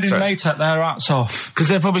parachute. Why didn't they take their hats off? Because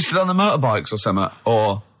they're probably still on the motorbikes or something.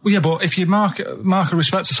 Or... Well, yeah, but if you mark a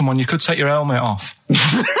respect to someone, you could take your helmet off. I'm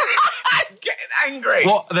getting angry.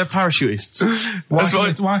 What? They're parachutists.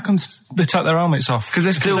 Why couldn't they take their helmets off?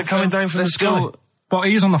 Because they're coming down from the sky. But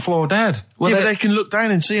he's on the floor dead. Well, they can look down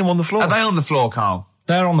and see him on the floor. Are they on the floor, Carl?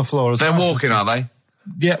 They're on the floor as well. They're walking, are they?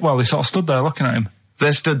 Yeah, well, they sort of stood there looking at him.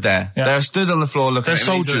 They're stood there. Yeah. They're stood on the floor looking at him.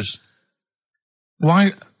 They're soldiers.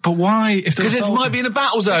 Why? But why? Because it might be in a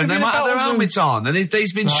battle zone. They might have their helmets on, and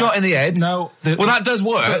he's been shot in the head. No. Well, that does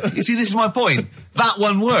work. You see, this is my point. That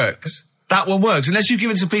one works. That one works. Unless you've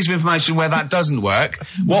given us a piece of information where that doesn't work.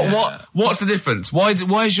 What's the difference? Why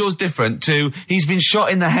is yours different to he's been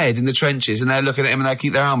shot in the head in the trenches, and they're looking at him and they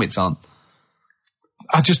keep their helmets on?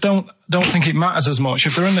 I just don't think it matters as much.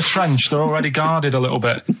 If they're in the trench, they're already guarded a little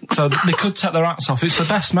bit. So they could take their hats off. It's the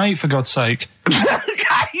best mate, for God's sake.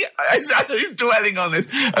 Okay, who's dwelling on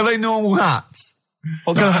this? Are they normal hats?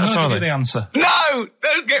 What kind of hats are they? The answer. No,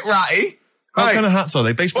 don't get ratty. What kind of hats are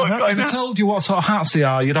they? Baseball hats? If I told you what sort of hats they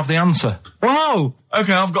are, you'd have the answer. Wow.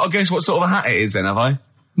 Okay, I've got to guess what sort of a hat it is then, have I?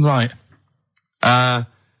 Right.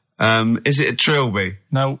 Is it a trilby?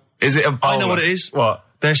 No. Is it a bowler? I know what it is. What?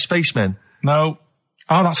 They're spacemen. No.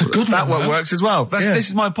 Oh, that's a good one. That one works as well. This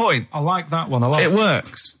is my point. I like that one a lot. It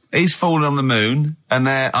works. He's fallen on the moon, and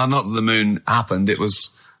not that the moon happened. It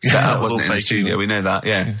was set up, wasn't it, in the studio? We know that,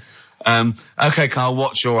 yeah. Okay, Carl,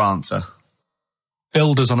 what's your answer?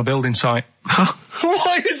 Builders on a building site.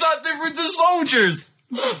 Why is that different to soldiers?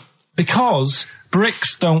 Because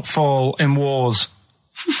bricks don't fall in wars.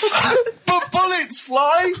 But bullets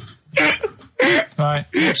fly. Right,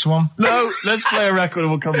 next one. No, let's play a record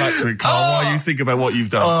and we'll come back to it, Carl, while you think about what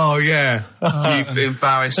you've done. Oh, yeah. You've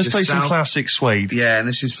embarrassed Let's play yourself. some classic Suede. Yeah, and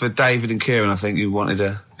this is for David and Kieran, I think, who wanted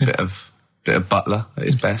a bit of Butler at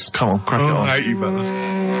his best. Come on, crack it on. I hate you,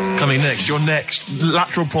 Butler. Coming next, your next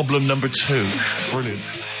lateral problem number 2. Brilliant.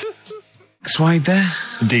 Suede there.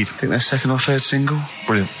 Indeed. I think their second or third single.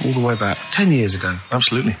 Brilliant. All the way back. 10 years ago.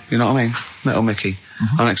 Absolutely. You know what I mean? Little Mickey.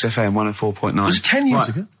 On XFM 104.9. Was it 10 years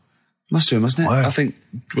ago? Must have been, wasn't it? Wow. I think,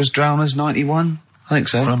 was Drowners 91? I think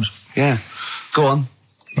so. Crumbs. Yeah. Go on.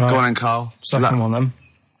 Right. Go on then, Carl. Second one then.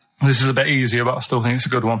 This is a bit easier, but I still think it's a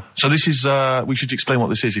good one. So this is, we should explain what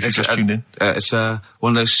this is if you've just tuned in. It's one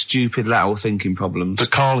of those stupid lateral thinking problems.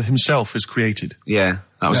 That Karl himself has created. Yeah,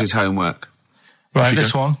 that was his homework. Right,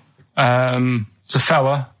 this one. It's a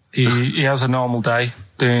fella. He has a normal day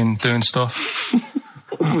doing stuff.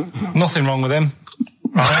 Nothing wrong with him.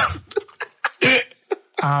 Right?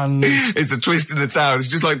 And it's the twist in the tale.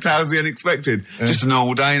 It's just like Tales of the Unexpected. Yeah. Just a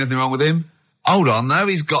normal day, nothing wrong with him. Hold on, though,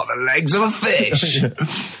 he's got the legs of a fish.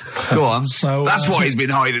 Go on. So that's what he's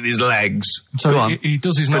been hiding his legs. So Go on. He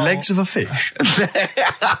does his legs of a fish.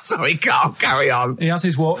 Sorry, Carl, carry on. He has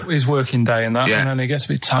his working day and that, and then he gets a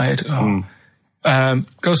bit tired.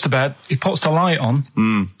 Goes to bed. He puts the light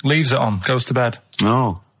on, leaves it on, goes to bed.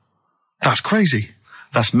 Oh, that's crazy.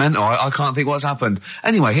 That's mental. I can't think what's happened.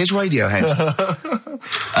 Anyway, here's Radiohead.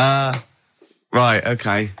 Right,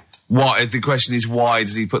 okay. The question is, why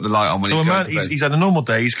does he put the light on when he's going to bed? He's had a normal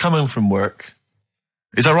day. He's come home from work.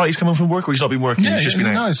 Is that right? He's coming from work, or he's not been working? Yeah, he's just been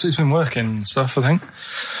out? No, he's been working and stuff, I think.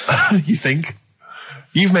 You think?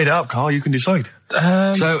 You've made it up, Carl. You can decide.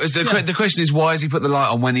 The question is, why has he put the light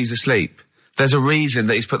on when he's asleep? There's a reason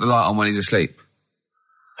that he's put the light on when he's asleep.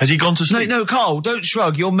 Has he gone to sleep? No, Carl, don't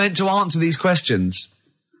shrug. You're meant to answer these questions.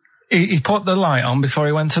 He put the light on before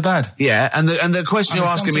he went to bed. Yeah, and the question you're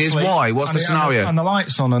asking me is why? What's the scenario? And the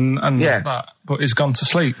light's on and that, but he's gone to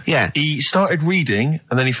sleep. Yeah. He started reading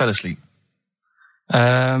and then he fell asleep.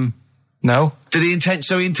 No. Did he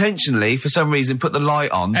intentionally, for some reason, put the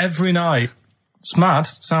light on? Every night It's mad.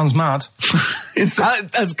 Sounds mad.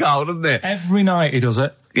 That's Carl, doesn't it? Every night he does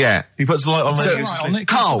it. Yeah. He puts the light on.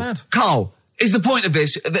 Carl, is the point of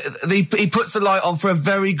this, he puts the light on for a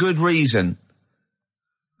very good reason.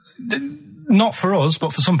 Not for us,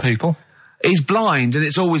 but for some people. He's blind and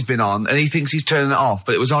it's always been on and he thinks he's turning it off,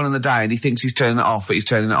 but it was on in the day and he thinks he's turning it off, but he's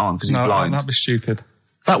turning it on because he's blind. No, that'd be stupid.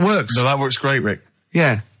 That works. No, that works great, Rick.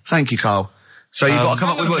 Yeah. Thank you, Carl. So you've got to come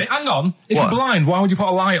up with... Hang on. If you're blind, why would you put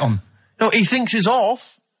a light on? No, he thinks it's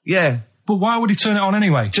off. Yeah. But why would he turn it on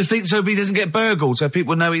anyway? Just think so he doesn't get burgled, so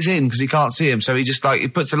people know he's in because he can't see him. So he just he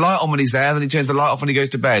puts the light on when he's there, then he turns the light off when he goes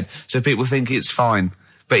to bed, so people think it's fine.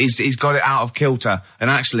 But he's got it out of kilter, and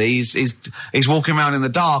actually he's walking around in the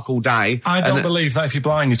dark all day. I don't believe that if you're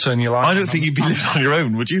blind, you turn your light on. I don't think you'd be living on your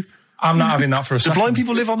own, would you? I'm not having that for a second. Do blind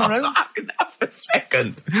people live on their own? I'm not having that for a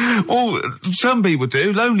second. Well, some people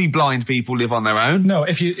do. Lonely blind people live on their own. No,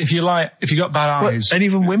 if you got bad eyes. And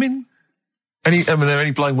even women? Are there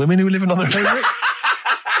any blind women who are living on their own, Rick?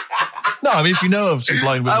 No, I mean, if you know of some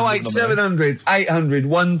blind women. 08700 800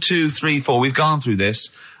 1234. We've gone through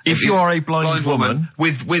this. If you are a blind woman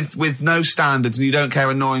with no standards and you don't care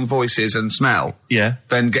annoying voices and smell, yeah,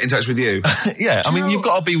 then get in touch with you. Yeah, I mean, you've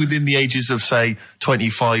got to be within the ages of, say,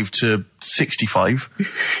 25 to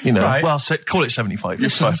 65. You know, right. Well, call it 75. You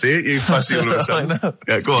fussy all of a sudden.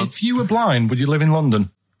 Yeah, go on. If you were blind, would you live in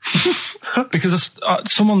London? Because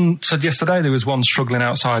someone said yesterday there was one struggling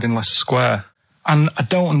outside in Leicester Square, and I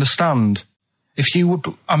don't understand. If you were,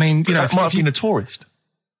 I mean, you know, might have been a tourist.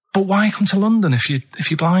 But why come to London if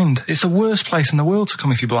you're blind? It's the worst place in the world to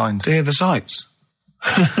come if you're blind. To hear the sights.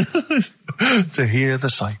 To hear the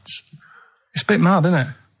sights. It's a bit mad, isn't it?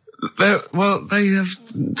 They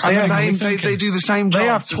do the same job. They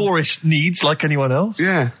have tourist needs like anyone else.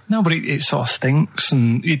 Yeah. No, but it sort of stinks,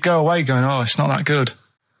 and you'd go away going, "Oh, it's not that good."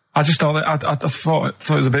 I just thought that I thought it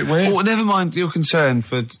was a bit weird. Well, never mind your concern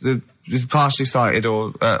for the partially sighted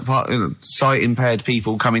or sight impaired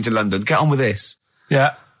people coming to London. Get on with this.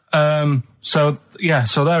 Yeah. So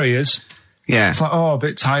there he is. Yeah. It's like, a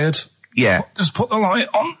bit tired. Yeah. Just put the light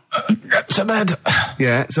on. Get to bed.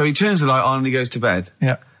 Yeah. So he turns the light on and he goes to bed.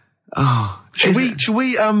 Yeah. Oh. Should we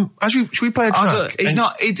play a track? He's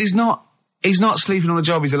not sleeping on the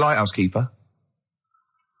job. He's a lighthouse keeper.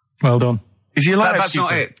 Well done. Is he a lighthouse That's keeper?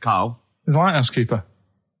 not it, Carl. He's a lighthouse keeper.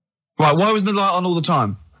 Right. Why wasn't the light on all the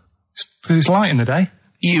time? Because it's light in the day.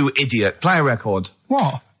 You idiot. Play a record.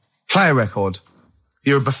 What? Play a record.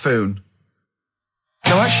 You're a buffoon.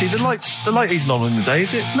 No, actually, the light isn't on in the day,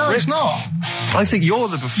 is it? No, it's not. I think you're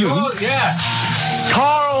the buffoon. Yeah.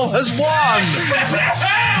 Karl has won!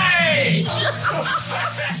 Hey!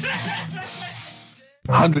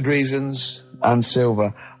 100 Reasons and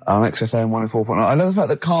Silver on XFM 104.9. I love the fact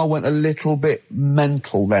that Karl went a little bit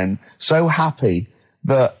mental then. So happy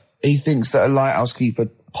that he thinks that a lighthouse keeper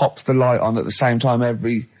pops the light on at the same time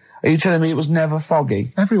every... Are you telling me it was never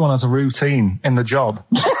foggy? Everyone has a routine in the job.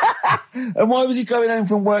 And why was he going home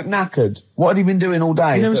from work knackered? What had he been doing all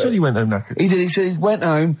day? He never said he went home knackered. He did. He said he went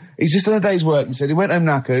home. He's just done a day's work. He said he went home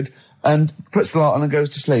knackered and puts the light on and goes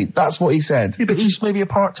to sleep. That's what he said. Yeah, but he's maybe a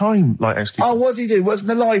part-time lighthouse keeper. Oh, what does he do? Works in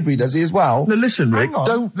the library, does he, as well? No, listen, Rick,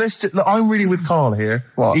 look, I'm really with Karl here.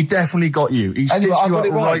 What? He definitely got you. He stitched you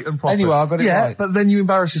up right and proper. Anyway, I got it right. Yeah, but then you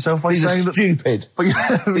embarrass yourself by saying that... stupid. But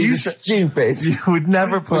he's stupid. You would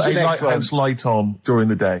never put a lighthouse light on during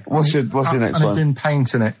the day. What's your next and one? I'd been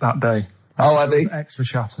painting it that day. Oh, had he? Extra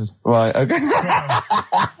shattered. Right, okay.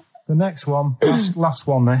 The next one, last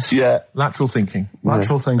one, this. Yeah. Lateral thinking.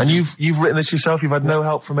 Lateral thinking. And you've written this yourself? You've had no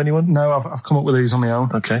help from anyone? No, I've come up with these on my own.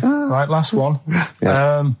 Okay. Right, last one.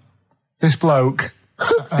 Yeah. This bloke.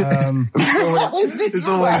 There's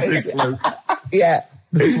always this bloke. Yeah.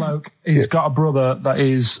 This bloke, he's got a brother that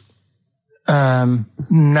he's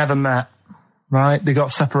never met. Right? They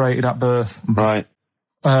got separated at birth. Right.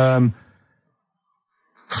 You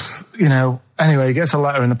know, anyway, he gets a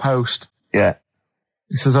letter in the post. Yeah.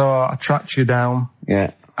 He says, I tracked you down.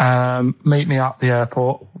 Yeah. Meet me at the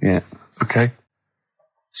airport. Yeah. Okay. As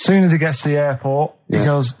soon as he gets to the airport, he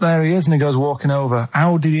goes, there he is, and he goes walking over.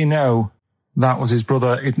 How did he know that was his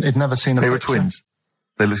brother? He'd never seen a picture. They were twins.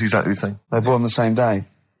 They look exactly the same. They were born on the same day.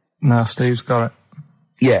 No, Steve's got it.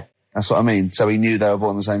 Yeah, that's what I mean. So he knew they were born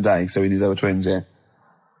on the same day, so he knew they were twins, yeah.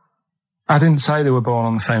 I didn't say they were born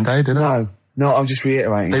on the same day, did I? No, I'm just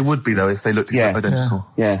reiterating. They would be, though, if they looked identical.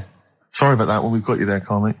 Yeah. Sorry about that when we've got you there,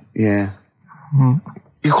 Karl, mate. Yeah.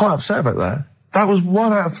 You're quite upset about that. That was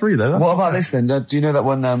 1 out of 3, though. What about this, then? Do you know that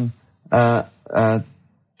when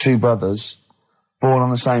two brothers born on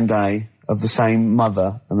the same day of the same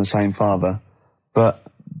mother and the same father, but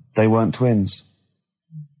they weren't twins?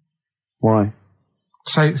 Why?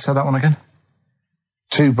 Say that one again.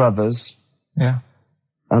 two brothers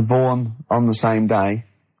are born on the same day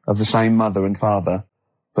of the same mother and father,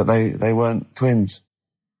 but they weren't twins.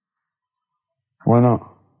 Why not?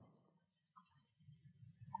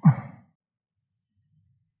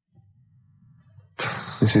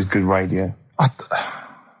 This is good radio.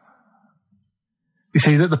 You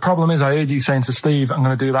see, the problem is I heard you saying to Steve, I'm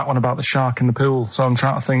going to do that one about the shark in the pool, so I'm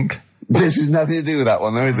trying to think. This has nothing to do with that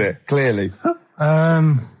one, though, is it? Clearly.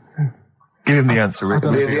 Give him the answer, Rick.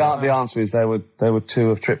 The answer is there were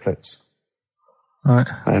two of triplets. Right.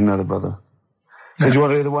 And another brother. So do you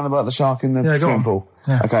want to do the one about the shark in the swimming pool?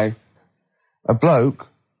 Yeah. Okay. A bloke,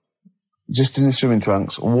 just in his swimming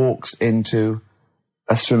trunks, walks into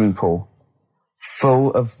a swimming pool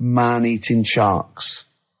full of man-eating sharks.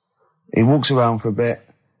 He walks around for a bit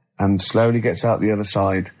and slowly gets out the other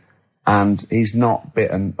side, and he's not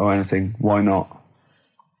bitten or anything. Why not?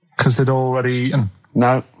 Because they'd already eaten.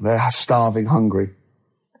 No, they're starving, hungry.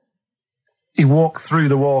 He walked through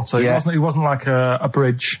the water. Yeah. He wasn't like a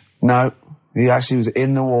bridge. No, he actually was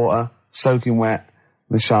in the water, soaking wet,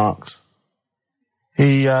 the sharks.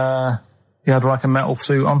 He had like a metal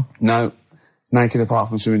suit on. No, naked apart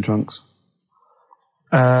from swimming trunks.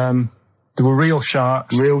 There were real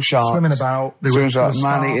sharks. Swimming about. They were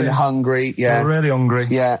man-eating, hungry, yeah. They were really hungry.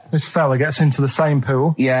 Yeah. This fella gets into the same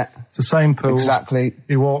pool. Yeah. It's the same pool. Exactly.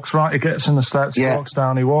 He walks right, he gets in the steps, he walks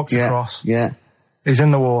down, he walks across. Yeah. He's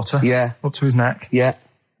in the water. Yeah. Up to his neck. Yeah.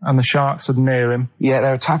 And the sharks are near him. Yeah,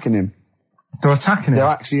 they're attacking him. They're attacking him? They're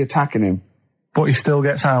actually attacking him. But he still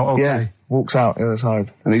gets out, okay. Yeah, walks out the other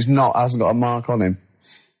side. And hasn't got a mark on him.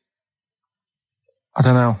 I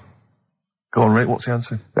don't know. Go on, Rick, what's the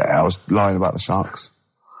answer? Yeah, I was lying about the sharks.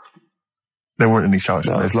 There weren't any sharks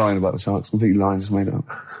No, in I there. was lying about the sharks. Completely lying, just made up.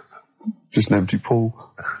 Just an empty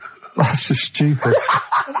pool. That's just stupid.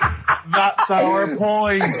 That's our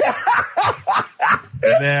point.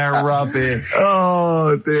 They're rubbish.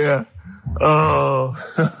 Oh, dear. Oh.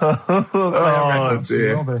 Oh,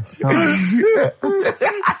 dear. Rubbish. Look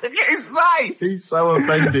at his face! He's so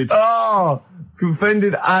offended. Oh,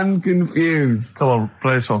 offended and confused. Come on,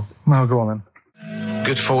 play a song. No, go on then.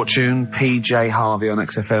 Good Fortune, PJ Harvey on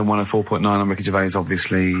XFM 104.9. I'm Ricky Gervais,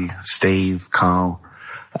 obviously. Steve, Karl.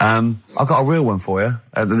 I've got a real one for you.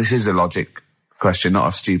 This is a logic question, not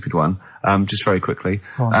a stupid one. Just very quickly.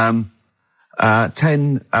 10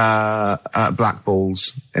 black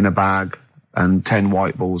balls in a bag and 10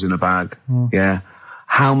 white balls in a bag. Yeah.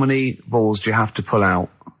 How many balls do you have to pull out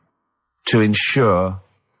to ensure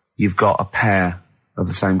you've got a pair of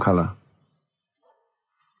the same colour?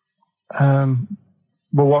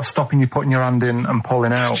 Well, what's stopping you putting your hand in and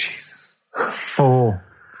pulling out? Jesus. Because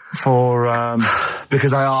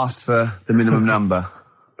I asked for the minimum number.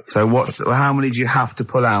 So how many do you have to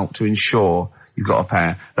pull out to ensure you've got a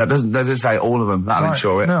pair? That doesn't say all of them. That'll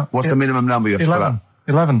ensure it. No, what's the minimum number you have to pull out?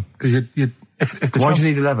 11. Because if why do you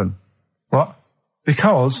need 11? What?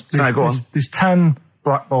 Because there's 10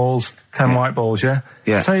 black balls, 10 white balls, yeah?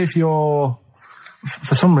 Yeah. Say if you're,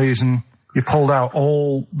 for some reason, you pulled out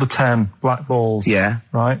all the 10 black balls. Yeah.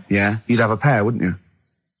 Right? Yeah. You'd have a pair, wouldn't you?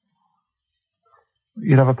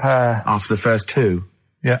 You'd have a pair. After the first 2?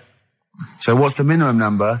 Yeah. So what's the minimum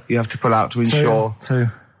number you have to pull out to ensure? 2.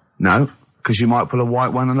 No, because you might pull a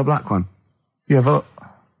white one and a black one. Yeah, but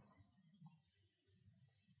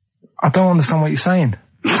I don't understand what you're saying.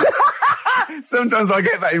 Sometimes I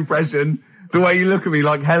get that impression, the way you look at me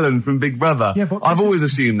like Helen from Big Brother. Yeah, but I've always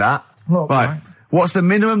assumed that. Look, right. What's the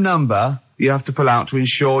minimum number you have to pull out to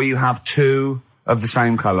ensure you have 2 of the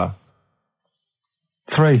same colour?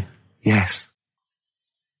 3. Yes.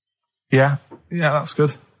 Yeah. Yeah, that's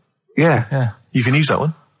good. Yeah. Yeah. You can use that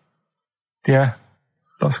one. Yeah.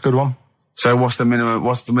 That's a good one. So what's the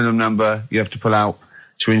minimum number you have to pull out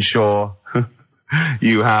to ensure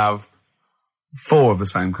you have 4 of the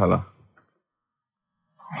same colour?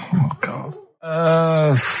 Oh, God.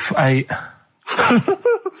 8.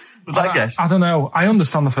 Was that a guess? I don't know. I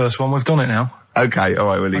understand the first one. We've done it now. Okay, all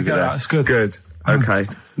right, we'll leave it there. It's good. Good. Okay.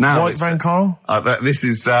 Now, White van, Karl? this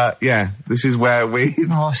is where we...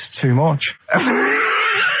 Oh, it's too much.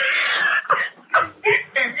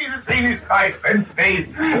 If you'd have seen his face then,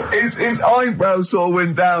 Steve, his eyebrows sort of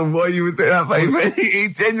went down while you were doing that face. He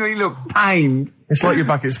genuinely looked pained. It's like you're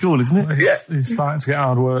back at school, isn't it? It's starting to get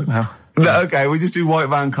hard work now. No, okay, we just do White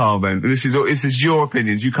Van Karl then. This is your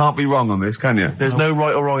opinions. You can't be wrong on this, can you? There's no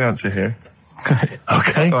right or wrong answer here.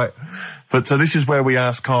 Okay. Right. But so this is where we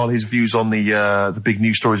ask Karl his views on the big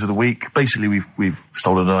news stories of the week. Basically, we've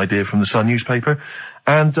stolen an idea from the Sun newspaper,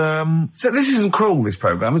 and so this isn't cruel, this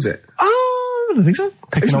programme, is it? I don't think so.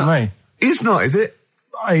 Picking on me. It's not, is it?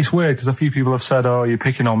 it's weird because a few people have said, "Oh, you're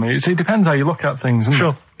picking on me." It depends how you look at things, isn't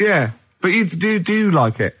it? Yeah, but you do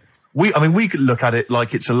like it. We could look at it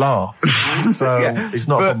like it's a laugh, so it's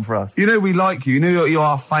not a problem for us. You know, we like you. You know, you're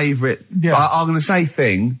our favourite. Yeah. I'm going to say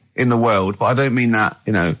thing in the world, but I don't mean that,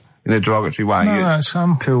 in a derogatory way. No,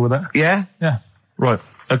 I'm cool with it. Yeah? Yeah. Right.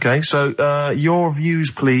 Okay, so your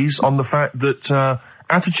views, please, on the fact that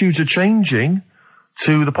attitudes are changing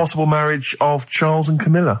to the possible marriage of Charles and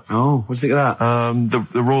Camilla. Oh, what do you think of that?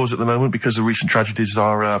 The roars at the moment, because the recent tragedies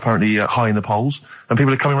are apparently high in the polls, and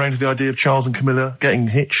people are coming around to the idea of Charles and Camilla getting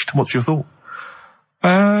hitched. What's your thought?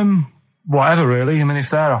 Whatever, really. I mean,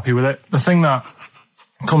 if they're happy with it. The thing that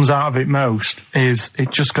comes out of it most is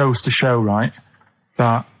it just goes to show, right,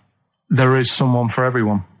 that there is someone for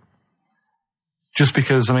everyone. Just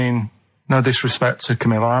because, I mean, no disrespect to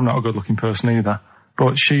Camilla, I'm not a good-looking person either,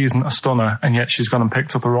 but she isn't a stunner, and yet she's gone and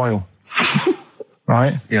picked up a royal.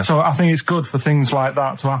 Right? Yeah. So I think it's good for things like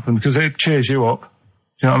that to happen, because it cheers you up.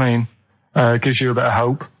 Do you know what I mean? Gives you a bit of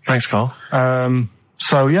hope. Thanks, Karl.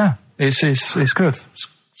 So yeah, it's good.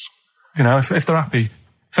 If they're happy.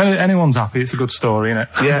 If anyone's happy, it's a good story, innit?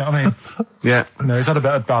 Yeah. You know what I mean? Yeah. He's had a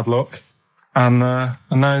bit of bad luck. And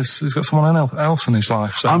now he's got someone else in his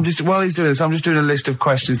life. So. While he's doing this, I'm just doing a list of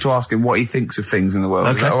questions to ask him what he thinks of things in the world.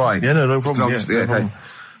 Okay. Is that all right? Yeah, no problem.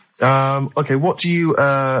 Okay, what do you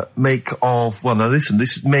make of... Well, now listen,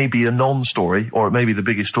 this may be a non-story, or it may be the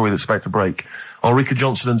biggest story that's about to break. Ulrika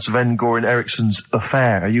Jonsson and Sven-Goran Eriksson's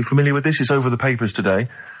affair. Are you familiar with this? It's over the papers today.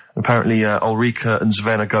 Apparently, Ulrika and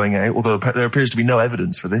Sven are going out, although there appears to be no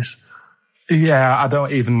evidence for this. Yeah, I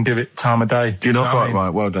don't even give it time of day. Do you not? Right,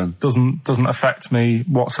 well done. Doesn't affect me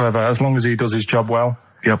whatsoever, as long as he does his job well.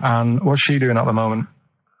 Yep. And what's she doing at the moment?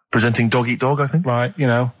 Presenting Dog Eat Dog, I think. Right,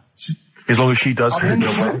 As long as she does her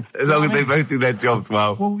job well. As long as they both do their jobs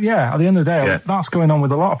well. Well, yeah, at the end of the day, that's going on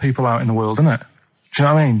with a lot of people out in the world, isn't it? Do you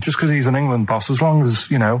know what I mean? Just because he's an England boss, as long as,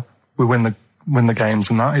 we win the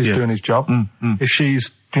games and that, he's doing his job. If she's,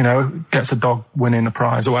 gets a dog winning a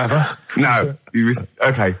prize or whatever. No.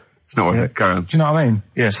 Okay. It's not worth it. Go on. Do you know what I mean?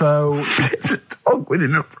 Yeah. So... It's a dog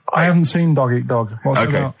winning a prize. I haven't seen Dog Eat Dog. What's it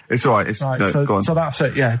about? It's all right. Go on. So that's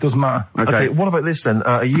it. Yeah, it doesn't matter. Okay, what about this then?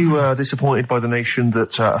 Are you disappointed by the nation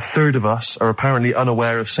that a third of us are apparently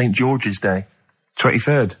unaware of St. George's Day?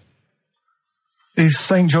 23rd. Is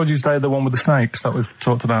St. George's Day the one with the snakes that we've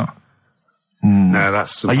talked about? No,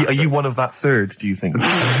 that's... Are you one of that third, do you think?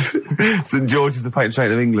 St. George is the patron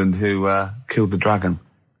saint of England who killed the dragon.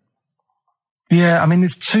 Yeah, I mean,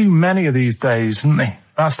 there's too many of these days, isn't there?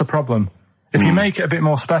 That's the problem. If you make it a bit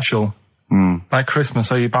more special, like Christmas,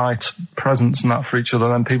 so you buy presents and that for each other,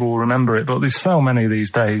 then people will remember it. But there's so many of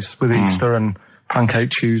these days with Easter and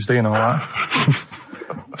Pancake Tuesday and all that.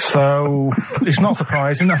 So it's not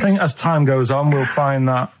surprising. I think as time goes on, we'll find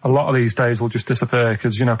that a lot of these days will just disappear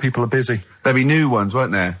because, people are busy. There'll be new ones,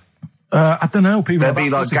 won't there? I don't know. There'll be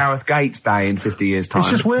like busy. Gareth Gates Day in 50 years' time.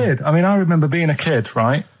 It's just weird. I mean, I remember being a kid,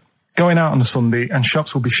 right? Going out on a Sunday and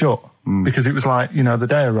shops would be shut because it was like, the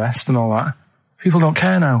day of rest and all that. People don't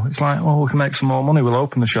care now. It's like, we can make some more money. We'll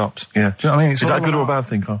open the shops. Yeah. Do you know what I mean? Is that a good or a bad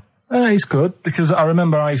thing, Karl? It's good because I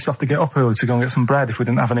remember I used to have to get up early to go and get some bread if we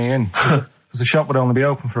didn't have any in. Because the shop would only be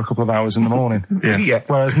open for a couple of hours in the morning. Yeah.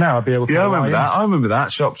 Whereas now I'd be able to... Yeah, I remember that.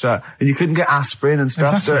 Shops out. And you couldn't get asprin and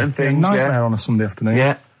stuff, certain things. Nightmare on a Sunday afternoon.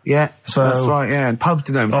 Yeah. So, that's right, yeah. And pubs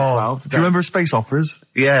didn't open till 12. Do you remember space operas?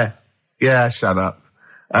 Yeah. Yeah, shut up.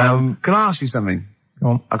 Can I ask you something? Go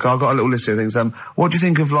on. Okay, I've got a little list of things. What do you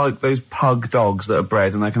think of, like, those pug dogs that are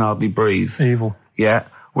bred and they can hardly breathe? Evil. Yeah.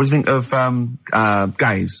 What do you think of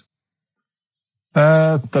gays?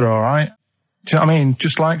 They're alright. Do you know what I mean?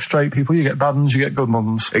 Just like straight people, you get bad ones, you get good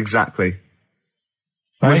ones. Exactly.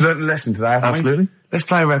 Right? We've learned a lesson today, haven't we? Absolutely. Let's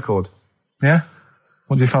play a record. Yeah?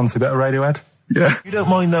 What do you fancy? A bit of Radiohead? Yeah. You don't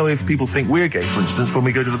mind, though, if people think we're gay, for instance, when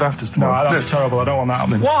we go to the BAFTAs tomorrow? No, that's terrible. I don't want that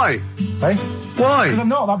happening. Why? Hey? Why? Because I'm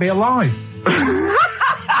not. That'd be a lie.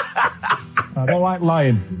 I don't like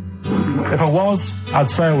lying. If I was, I'd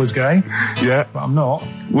say I was gay. Yeah. But I'm not.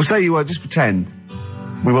 We'll say you were. Just pretend.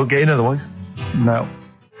 We won't get in otherwise. No.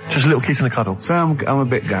 Just a little kiss and a cuddle. Say I'm a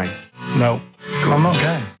bit gay. No. I'm not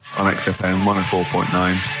gay. On XFM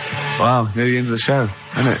 104.9. Wow, near the end of the show,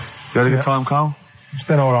 isn't it? You had a good time, Karl? It's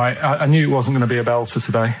been alright. I knew it wasn't going to be a belter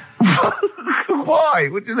today. Why?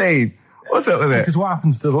 What do you mean? What's up with it? Because what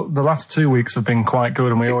happens, the last 2 weeks have been quite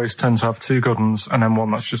good, and we always tend to have two good ones and then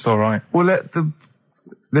one that's just alright. Well, let the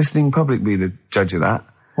listening public be the judge of that.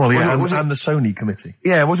 Well, yeah, and the Sony committee.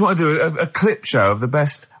 Yeah, what do you want to do? A clip show of the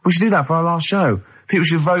best... We should do that for our last show. People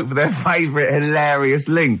should vote for their favourite hilarious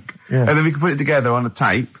link. Yeah. And then we can put it together on a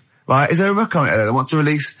tape. Right? Is there a rock on it that wants to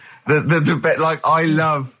release the bit like, I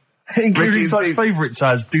love Including such favourites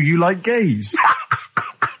as, do you like gays?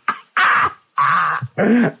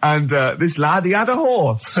 And this lad, he had a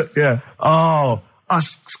horse. Yeah. Oh, I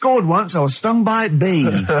scored once, I was stung by a bee.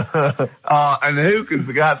 And who can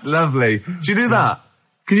forget? That's lovely. Should you do that?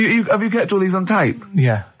 Have you kept all these on tape?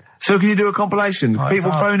 Yeah. So can you do a compilation?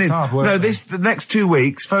 People phone in. No, the next 2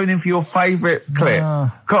 weeks, phone in for your favourite clip.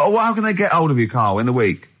 How can they get hold of you, Carl, in the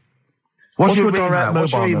week? What's your email?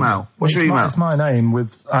 What's your email? It's my name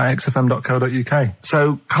with xfm.co.uk.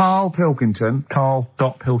 So Karl Pilkington.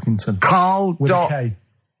 Karl.Pilkington. Karl with a K.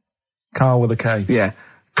 Karl with a K. Yeah.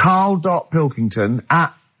 Karl.Pilkington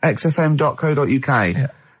at xfm.co.uk. Yeah.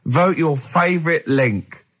 Vote your favourite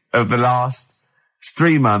link of the last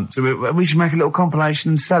 3 months. We should make a little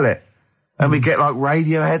compilation and sell it. And we get like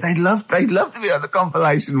Radiohead. They'd love to be on the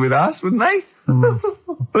compilation with us, wouldn't they?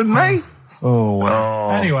 Wouldn't they? Oh,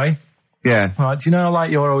 well. Anyway. Yeah. Right. Do you know,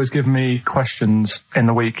 like, you're always giving me questions in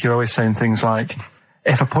the week. You're always saying things like,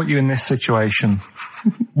 if I put you in this situation,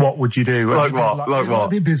 what would you do? Like what? Like what?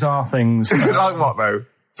 It'd be bizarre things. Like what, though?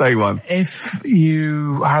 Say one. If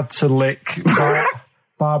you had to lick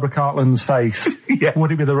Barbara Cartland's face,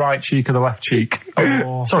 would it be the right cheek or the left cheek?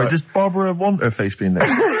 Sorry, does Barbara want her face being licked?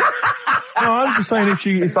 No, I'm just saying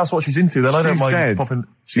if that's what she's into, then I don't mind dead. popping.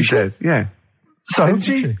 She's dead. Yeah. So isn't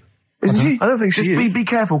she? Isn't she? I don't think she is. Just be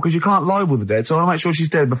careful, because you can't libel the dead, so I want to make sure she's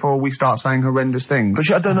dead before we start saying horrendous things.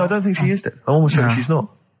 But I don't think she is dead. I'm almost certain she's not.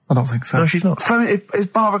 I don't think so. No, she's not. Phone, is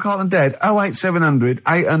Barbara Cartland dead? 08700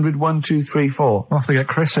 800 1234. We'll have to get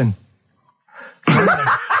Chris in.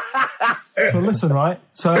 So listen, right?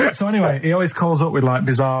 So anyway, he always calls up with like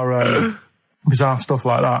bizarre stuff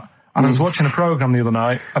like that. And I was watching a program the other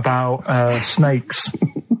night about snakes.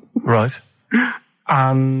 Right.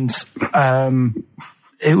 And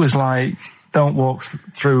it was like, don't walk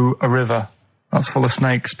through a river that's full of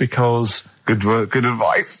snakes, because good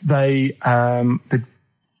advice. They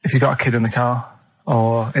if you got a kid in the car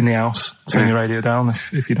or in the house, turn your radio down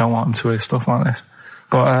if you don't want them to hear stuff like this.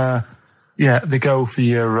 But they go for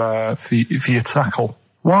your tackle.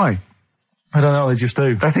 Why? I don't know. They just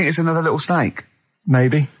do. They think it's another little snake.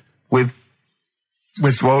 Maybe with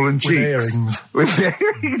swollen cheeks. With earrings. With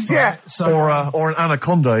earrings, yeah. So, or an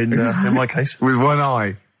anaconda in my case. With one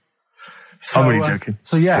eye. I'm really joking.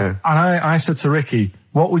 So and I said to Ricky,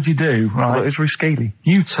 what would you do? Right? It's very scaly.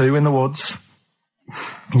 You two in the woods.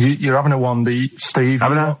 You're having a wander, Steve.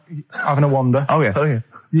 Having a wander. Oh yeah.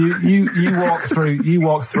 You walk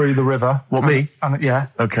through the river. What, me? And yeah.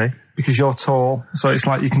 Okay. Because you're tall, so it's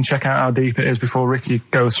like you can check out how deep it is before Ricky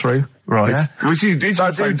goes through. Right. Yeah? Which you do.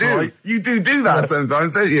 Right. You do that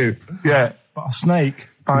sometimes, don't you? Yeah. But a snake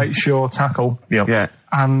bites your tackle. Yep. Yeah.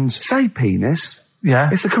 And say penis.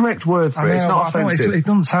 Yeah. It's the correct word for it. It's not offensive. It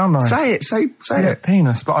doesn't sound nice. Say it. Say it.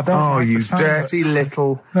 Penis, but I don't. Oh, you dirty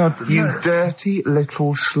little. Dirty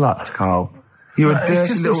little slut, Carl. You're a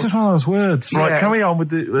dirty little. It's just one of those words. Right. Carry on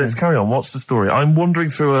with let's carry on. What's the story? I'm wandering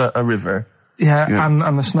through a river. Yeah.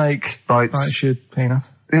 And the snake bites your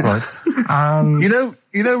penis. Yeah. Right. And you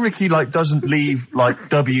know, Ricky doesn't leave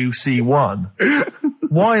WC1.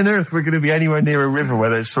 Why on earth we're going to be anywhere near a river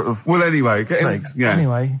where there's sort of anyway, snakes? Yeah.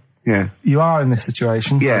 Anyway. Yeah. You are in this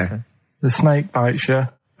situation. Yeah. Okay. The snake bites you.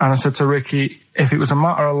 And I said to Ricky, if it was a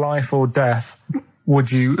matter of life or death,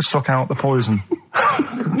 would you suck out the poison?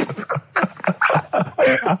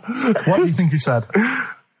 What do you think he said?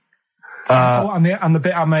 And the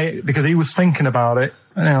bit I made, because he was thinking about it,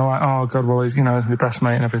 like, oh God, well, he's my best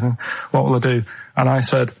mate and everything. What will I do? And I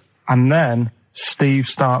said, and then Steve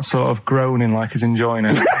starts sort of groaning like he's enjoying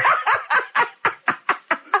it.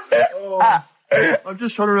 I'm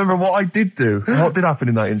just trying to remember what I did do. What did happen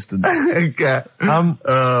in that instant? Okay.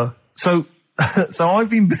 So I've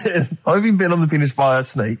been bitten on the penis by a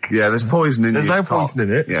snake. Yeah, there's poison in it. There's no poison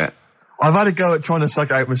in it. Yeah. I've had a go at trying to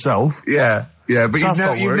suck it out myself. Yeah. Yeah, but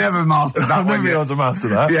you've never mastered that. I've never been able to master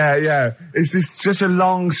that. Yeah. It's just such a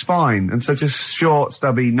long spine and such a short,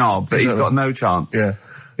 stubby knob that he's got no chance. Yeah.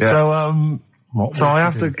 So, I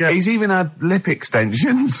have to get... He's even had lip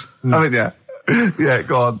extensions. Haven't you? Yeah,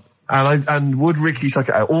 go on. And would Ricky suck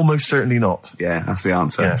it out? Almost certainly not. Yeah, that's the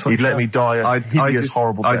answer. Yeah, he'd let me die a hideous,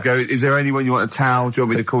 horrible death. I'd go, is there anyone you want a towel? Do you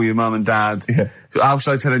want me to call your mum and dad? Yeah. How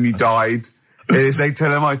should I tell them you died? Is they tell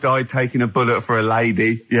them I died taking a bullet for a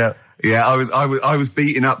lady? Yeah. Yeah, I was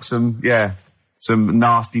beating up some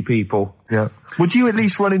nasty people. Yeah. Would you at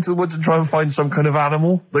least run into the woods and try and find some kind of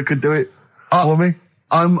animal that could do it for me?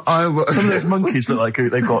 Some of those monkeys look like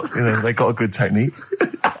they got a good technique.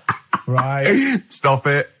 Right. Stop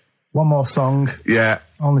it. One more song. Yeah.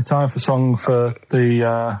 Only time for song for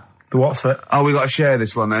the The what's it? Oh, we got to share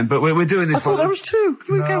this one then. But we're doing this I thought there was two.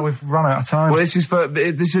 No, we've run out of time. Well, this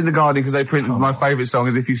is in the Guardian because they printed my favourite song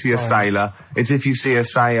is If You See a Sailor. It's If You See a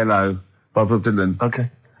Say Hello by Bob Dylan. Okay.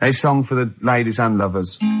 A song for the ladies and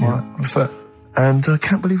lovers. Right, what's that? And I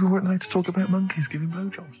can't believe we weren't allowed to talk about monkeys giving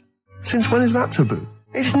blowjobs. Since when is that taboo?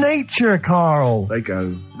 It's nature, Karl. They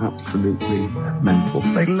go absolutely mental.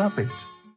 They love it.